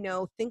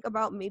 Think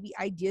about maybe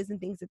ideas and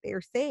things that they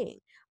are saying.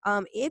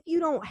 If you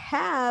don't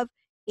have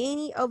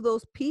any of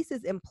those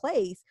pieces in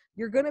place,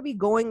 you're going to be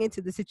going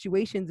into the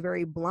situations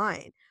very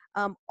blind.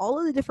 All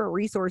of the different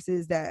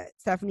resources that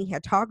Stephanie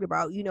had talked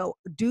about,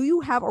 do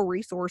you have a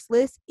resource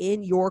list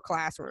in your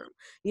classroom?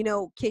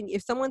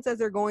 If someone says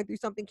they're going through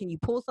something, can you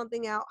pull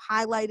something out,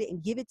 highlight it,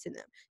 and give it to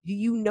them? Do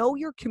you know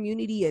your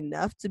community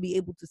enough to be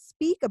able to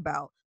speak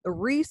about the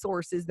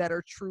resources that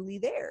are truly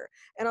there?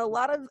 And a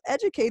lot of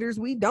educators,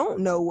 we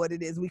don't know what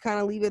it is. We kind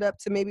of leave it up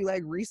to maybe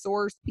like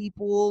resource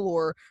people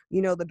or,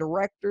 the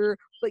director,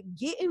 but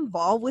get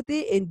involved with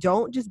it and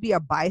don't just be a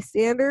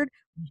bystander.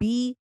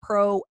 Be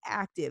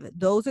proactive.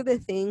 Those are the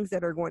things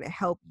that are going to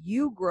help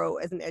you grow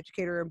as an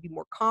educator and be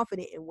more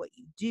confident in what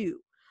you do.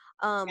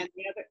 And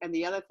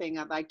the other thing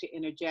I'd like to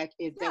interject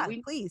is that Yeah, we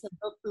need please. to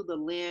look through the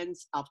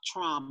lens of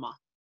trauma.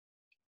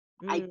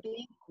 I Mm,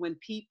 think when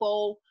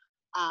people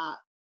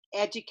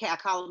educate, I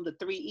call them the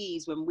 3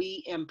 E's: when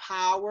we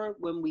empower,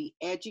 when we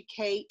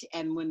educate,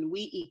 and when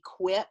we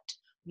equip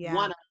yeah,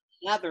 one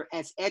another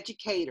as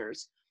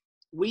educators,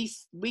 we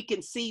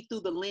can see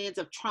through the lens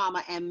of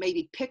trauma and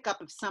maybe pick up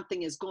if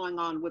something is going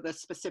on with a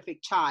specific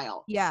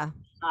child. yeah,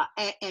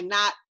 And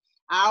not,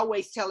 I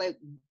always tell it,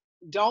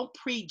 don't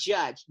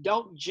prejudge,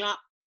 don't jump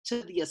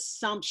to the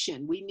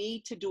assumption. We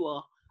need to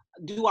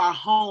do our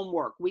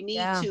homework. We need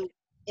yeah, to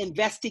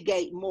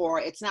investigate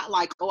more. It's not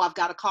like, oh, I've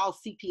got to call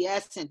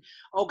CPS and,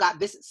 oh God,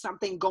 this is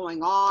something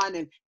going on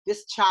and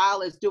this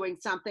child is doing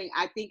something.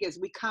 I think as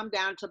we come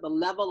down to the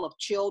level of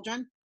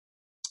children,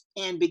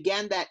 and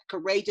begin that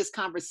courageous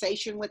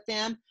conversation with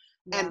them,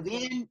 Yeah. and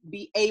then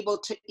be able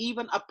to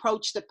even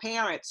approach the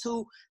parents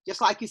who,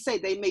 just like you say,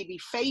 they may be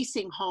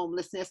facing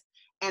homelessness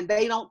and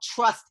they don't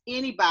trust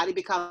anybody,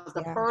 because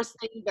the Yeah. first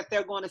thing that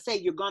they're going to say,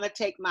 you're going to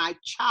take my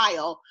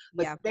child,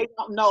 but Yeah. they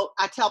don't know.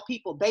 I tell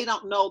people, they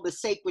don't know the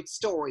sacred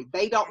story,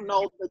 they don't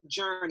know the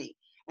journey.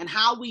 And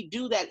how we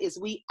do that is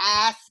we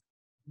ask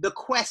the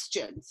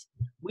questions.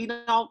 We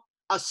don't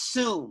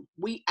assume.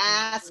 We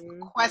ask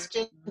Mhm.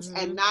 questions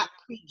and Mhm. not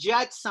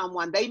prejudge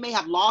someone. They may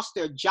have lost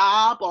their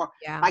job, or,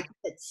 Yeah. like you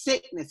said,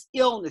 sickness,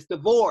 illness,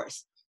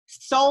 divorce.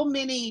 So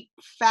many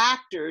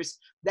factors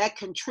that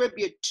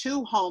contribute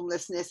to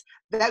homelessness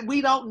that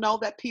we don't know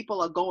that people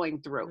are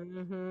going through.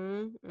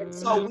 Mhm. And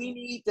so Mhm. we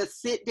need to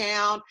sit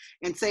down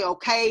and say,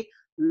 okay,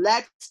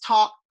 let's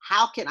talk.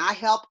 How can I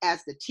help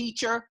as the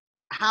teacher?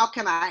 How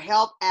can I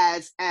help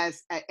as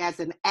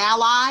an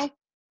ally?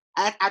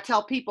 I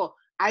tell people,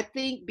 I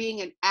think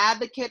being an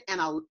advocate and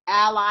an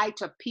ally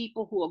to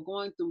people who are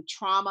going through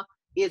trauma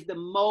is the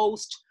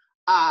most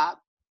uh,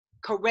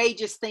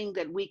 courageous thing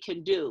that we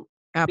can do,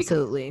 because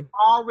Absolutely. they're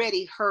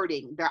already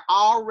hurting, they're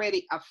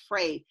already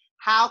afraid.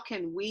 How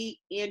can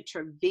we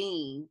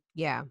intervene,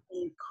 Yeah.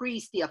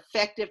 increase the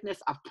effectiveness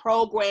of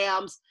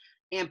programs,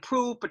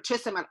 improve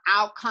participant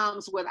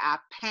outcomes with our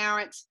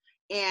parents,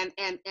 and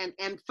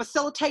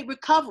facilitate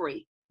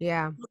recovery?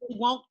 Yeah. We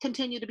won't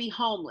continue to be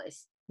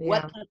homeless.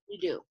 What Yeah. can we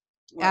do?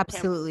 What can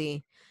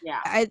Absolutely.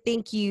 Yeah. I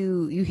think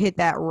you hit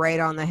that right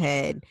on the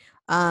head.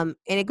 And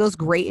it goes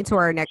great into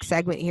our next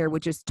segment here,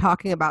 which is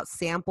talking about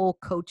sample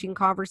coaching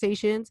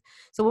conversations.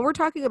 So when we're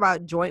talking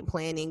about joint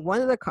planning,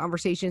 one of the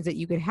conversations that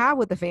you could have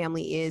with the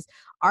family is,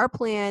 our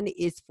plan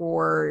is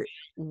for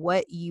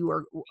what you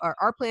are,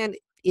 our plan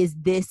is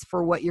this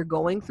for what you're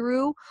going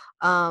through.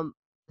 Um,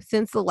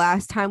 since the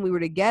last time we were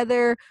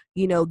together,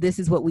 this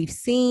is what we've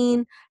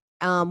seen.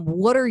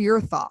 What are your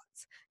thoughts?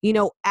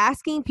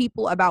 Asking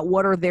people about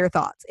what are their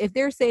thoughts. If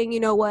they're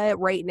saying, what,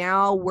 right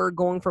now we're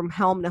going from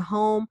home to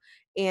home,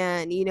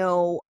 and,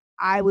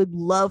 I would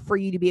love for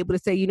you to be able to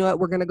say, what,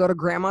 we're going to go to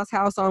grandma's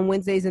house on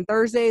Wednesdays and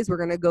Thursdays. We're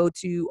going to go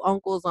to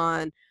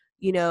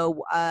you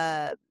know,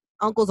 uh,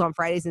 uncles on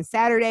Fridays and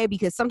Saturday,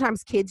 because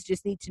sometimes kids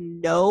just need to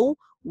know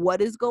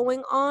what is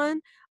going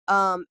on.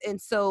 And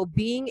so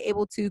being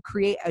able to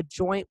create a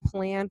joint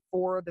plan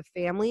for the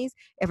families,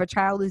 if a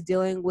child is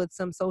dealing with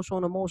some social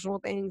and emotional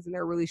things and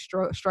they're really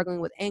struggling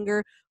with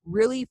anger,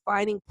 really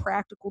finding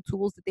practical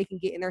tools that they can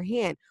get in their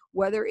hand,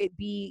 whether it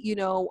be,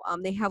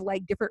 they have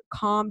like different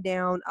calm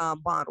down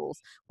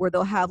bottles, where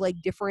they'll have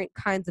like different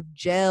kinds of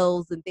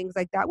gels and things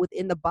like that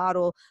within the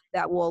bottle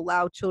that will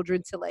allow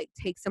children to like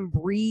take some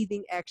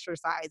breathing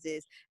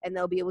exercises, and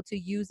they'll be able to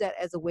use that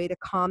as a way to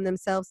calm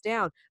themselves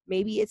down.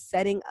 Maybe it's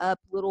setting up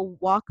little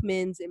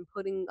Walkmans and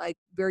putting like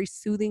very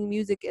soothing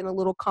music in a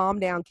little calm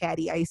down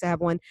caddy. I used to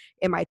have one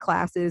in my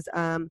classes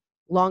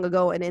long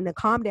ago, and in the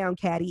calm down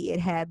caddy, it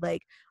had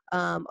like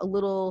a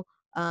little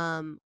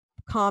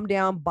calm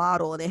down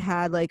bottle, and it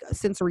had like a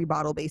sensory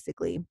bottle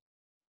basically,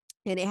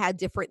 and it had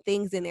different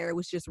things in there. It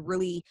was just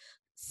really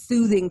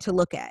soothing to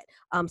look at.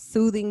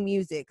 Soothing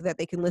music that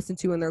they can listen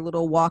to in their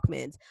little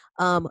Walkmans.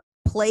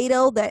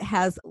 Play-Doh that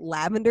has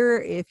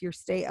lavender, if your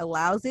state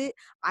allows it.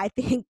 I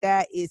think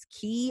that is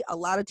key. A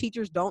lot of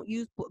teachers don't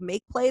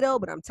make Play-Doh,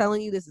 but I'm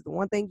telling you, this is the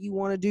one thing you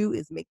want to do,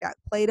 is make that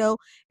Play-Doh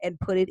and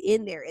put it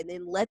in there, and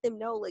then let them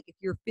know, like, if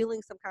you're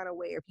feeling some kind of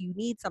way, or if you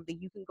need something,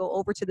 you can go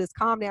over to this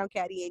calm down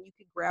caddy and you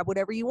can grab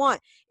whatever you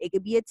want. It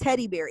could be a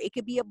teddy bear, it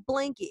could be a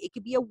blanket, it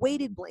could be a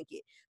weighted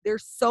blanket.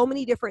 There's so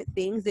many different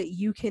things that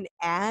you can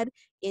add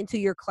into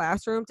your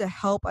classroom to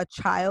help a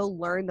child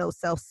learn those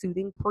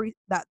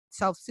that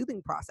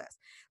self-soothing process.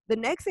 The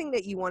next thing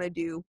that you want to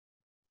do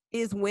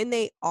is, when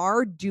they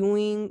are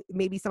doing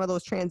maybe some of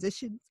those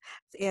transitions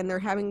and they're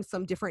having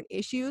some different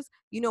issues,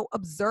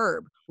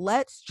 observe.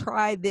 Let's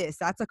try this.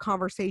 That's a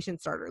conversation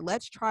starter.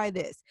 Let's try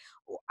this.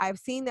 I've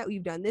seen that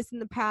we've done this in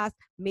the past.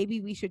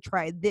 Maybe we should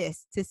try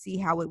this to see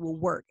how it will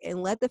work.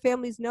 And let the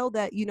families know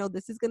that,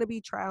 this is going to be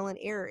trial and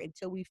error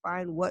until we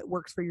find what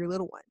works for your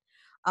little one.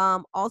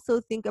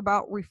 Also think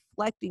about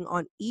reflecting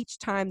on each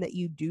time that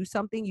you do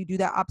something, you do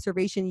that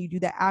observation, you do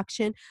that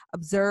action,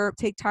 observe,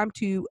 take time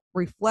to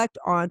reflect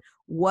on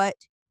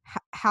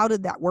how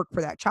did that work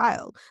for that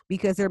child,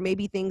 because there may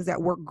be things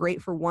that work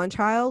great for one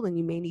child and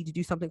you may need to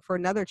do something for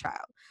another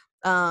child.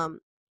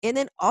 And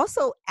then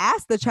also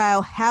ask the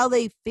child how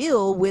they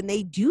feel when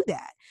they do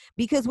that,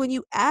 because when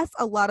you ask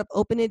a lot of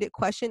open-ended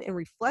question and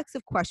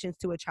reflexive questions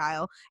to a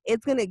child,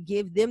 it's going to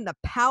give them the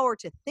power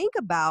to think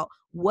about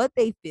what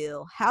they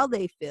feel, how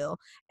they feel,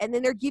 and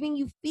then they're giving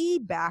you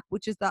feedback,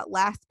 which is that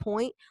last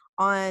point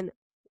on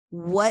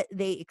what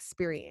they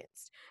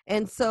experienced.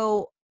 And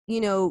so,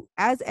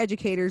 as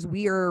educators,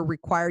 we are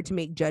required to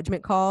make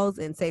judgment calls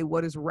and say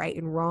what is right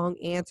and wrong,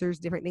 answers,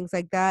 different things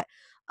like that.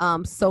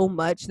 So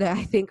much that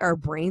I think our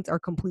brains are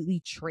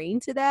completely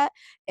trained to that.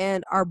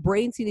 And our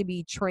brains need to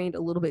be trained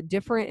a little bit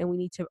different. And we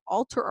need to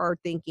alter our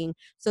thinking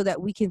so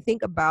that we can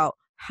think about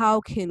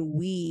how can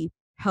we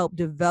help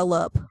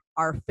develop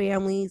our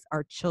families,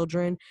 our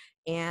children,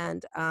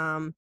 and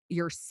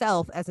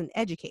yourself as an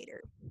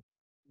educator.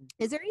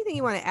 Is there anything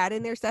you want to add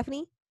in there,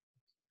 Stephaine?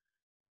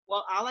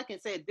 Well, all I can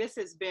say, this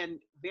has been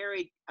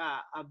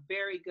a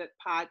very good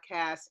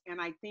podcast, and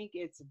I think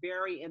it's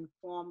very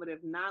informative,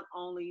 not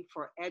only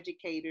for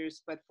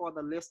educators but for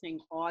the listening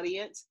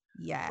audience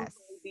who Yes.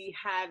 may be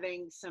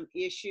having some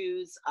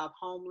issues of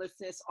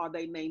homelessness, or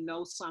they may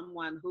know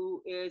someone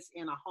who is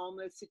in a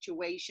homeless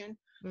situation,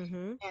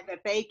 Mm-hmm. and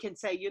that they can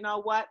say, you know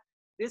what,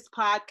 this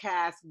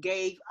podcast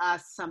gave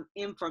us some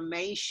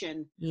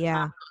information. Uh,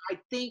 Yeah. I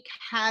think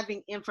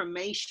having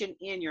information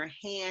in your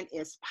hand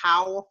is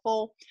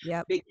powerful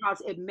Yep.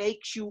 because it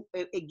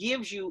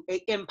gives you,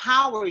 it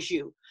empowers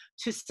you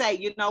to say,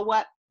 you know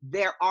what,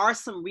 there are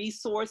some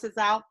resources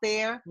out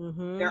there. There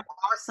Mm-hmm.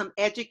 are some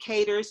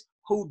educators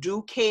who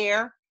do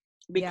care,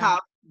 Yeah.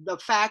 because the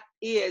fact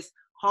is,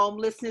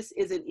 homelessness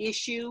is an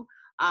issue,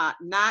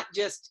 not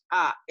just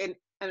in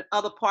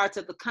other parts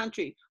of the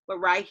country, but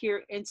right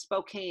here in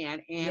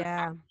Spokane. And I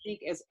Yeah.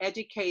 think as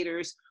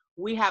educators,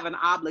 we have an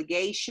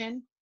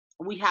obligation,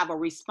 we have a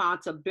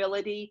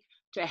responsibility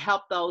to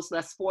help those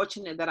less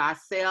fortunate than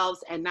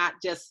ourselves, and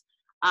not just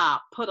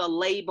put a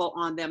label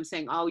on them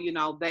saying, "Oh, you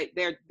know,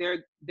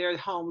 they're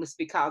homeless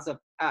because of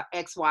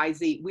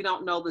XYZ." We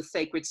don't know the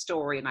sacred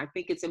story, and I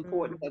think it's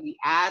important Mm. that we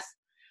ask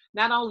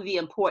not only the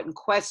important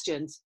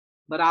questions,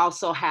 but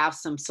also have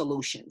some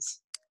solutions.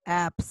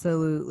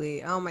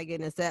 Absolutely. Oh my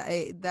goodness.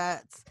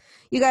 That's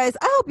you guys.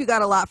 I hope you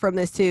got a lot from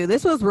this too.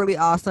 This was really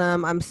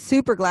awesome. I'm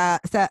super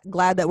glad that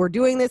we're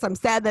doing this. I'm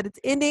sad that it's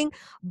ending,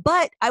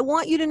 but I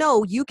want you to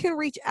know you can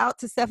reach out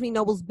to Stephanie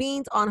Nobles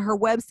Beans on her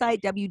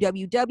website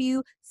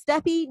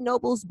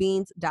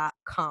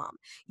www.stephienoblesbeans.com.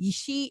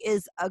 She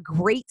is a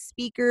great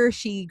speaker.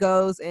 She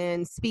goes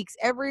and speaks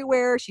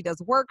everywhere. She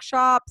does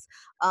workshops.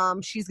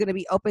 She's going to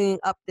be opening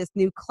up this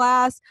new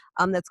class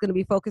that's going to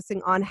be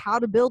focusing on how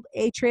to build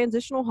a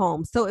transitional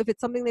home. So if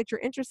it's something that you're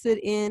interested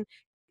in,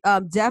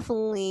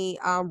 definitely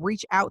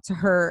reach out to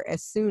her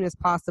as soon as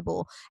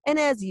possible. And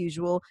as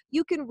usual,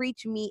 you can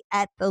reach me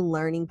at The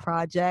Learning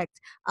Project.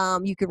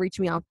 You can reach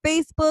me on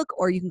Facebook,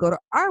 or you can go to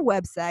our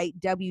website,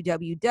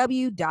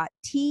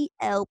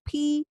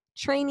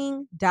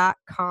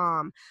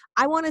 www.tlptraining.com.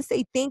 I want to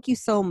say thank you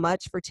so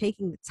much for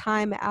taking the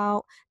time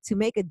out to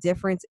make a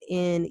difference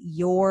in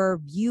your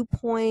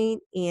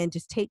viewpoint and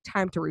just take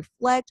time to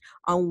reflect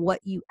on what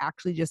you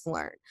actually just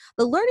learned.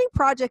 The Learning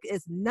Project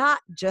is not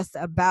just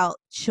about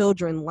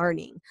children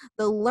learning.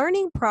 The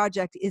Learning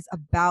Project is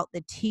about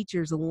the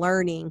teachers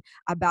learning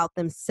about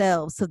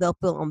themselves so they'll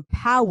feel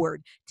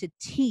empowered to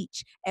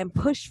teach and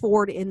push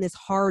forward in this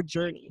hard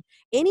journey.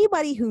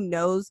 Anybody who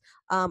knows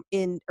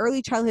in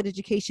early childhood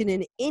education,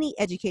 in any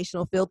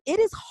educational field, it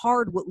is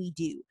hard what we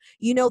do.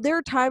 You know, there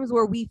are times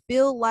where we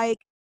feel like,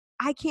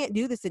 I can't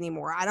do this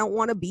anymore. I don't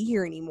want to be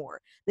here anymore.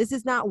 This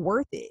is not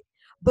worth it.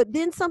 But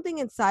then something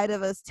inside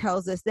of us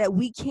tells us that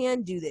we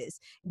can do this.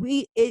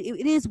 It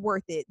is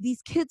worth it.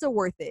 These kids are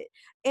worth it.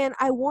 And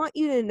I want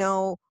you to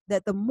know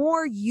that the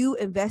more you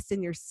invest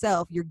in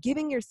yourself, you're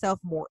giving yourself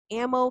more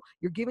ammo,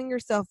 you're giving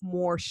yourself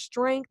more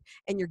strength,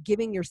 and you're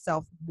giving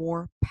yourself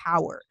more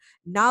power.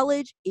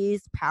 Knowledge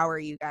is power,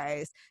 you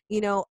guys.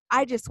 You know,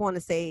 I just want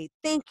to say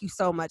thank you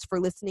so much for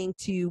listening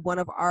to one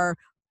of our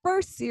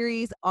first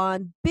series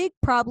on Big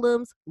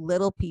Problems,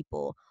 Little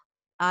People.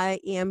 I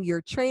am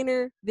your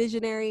trainer,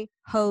 visionary,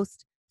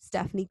 host,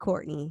 Stephanie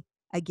Courtney.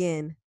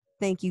 Again,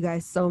 thank you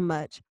guys so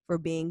much for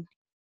being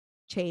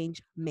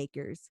change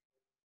makers.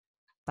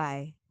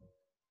 Bye.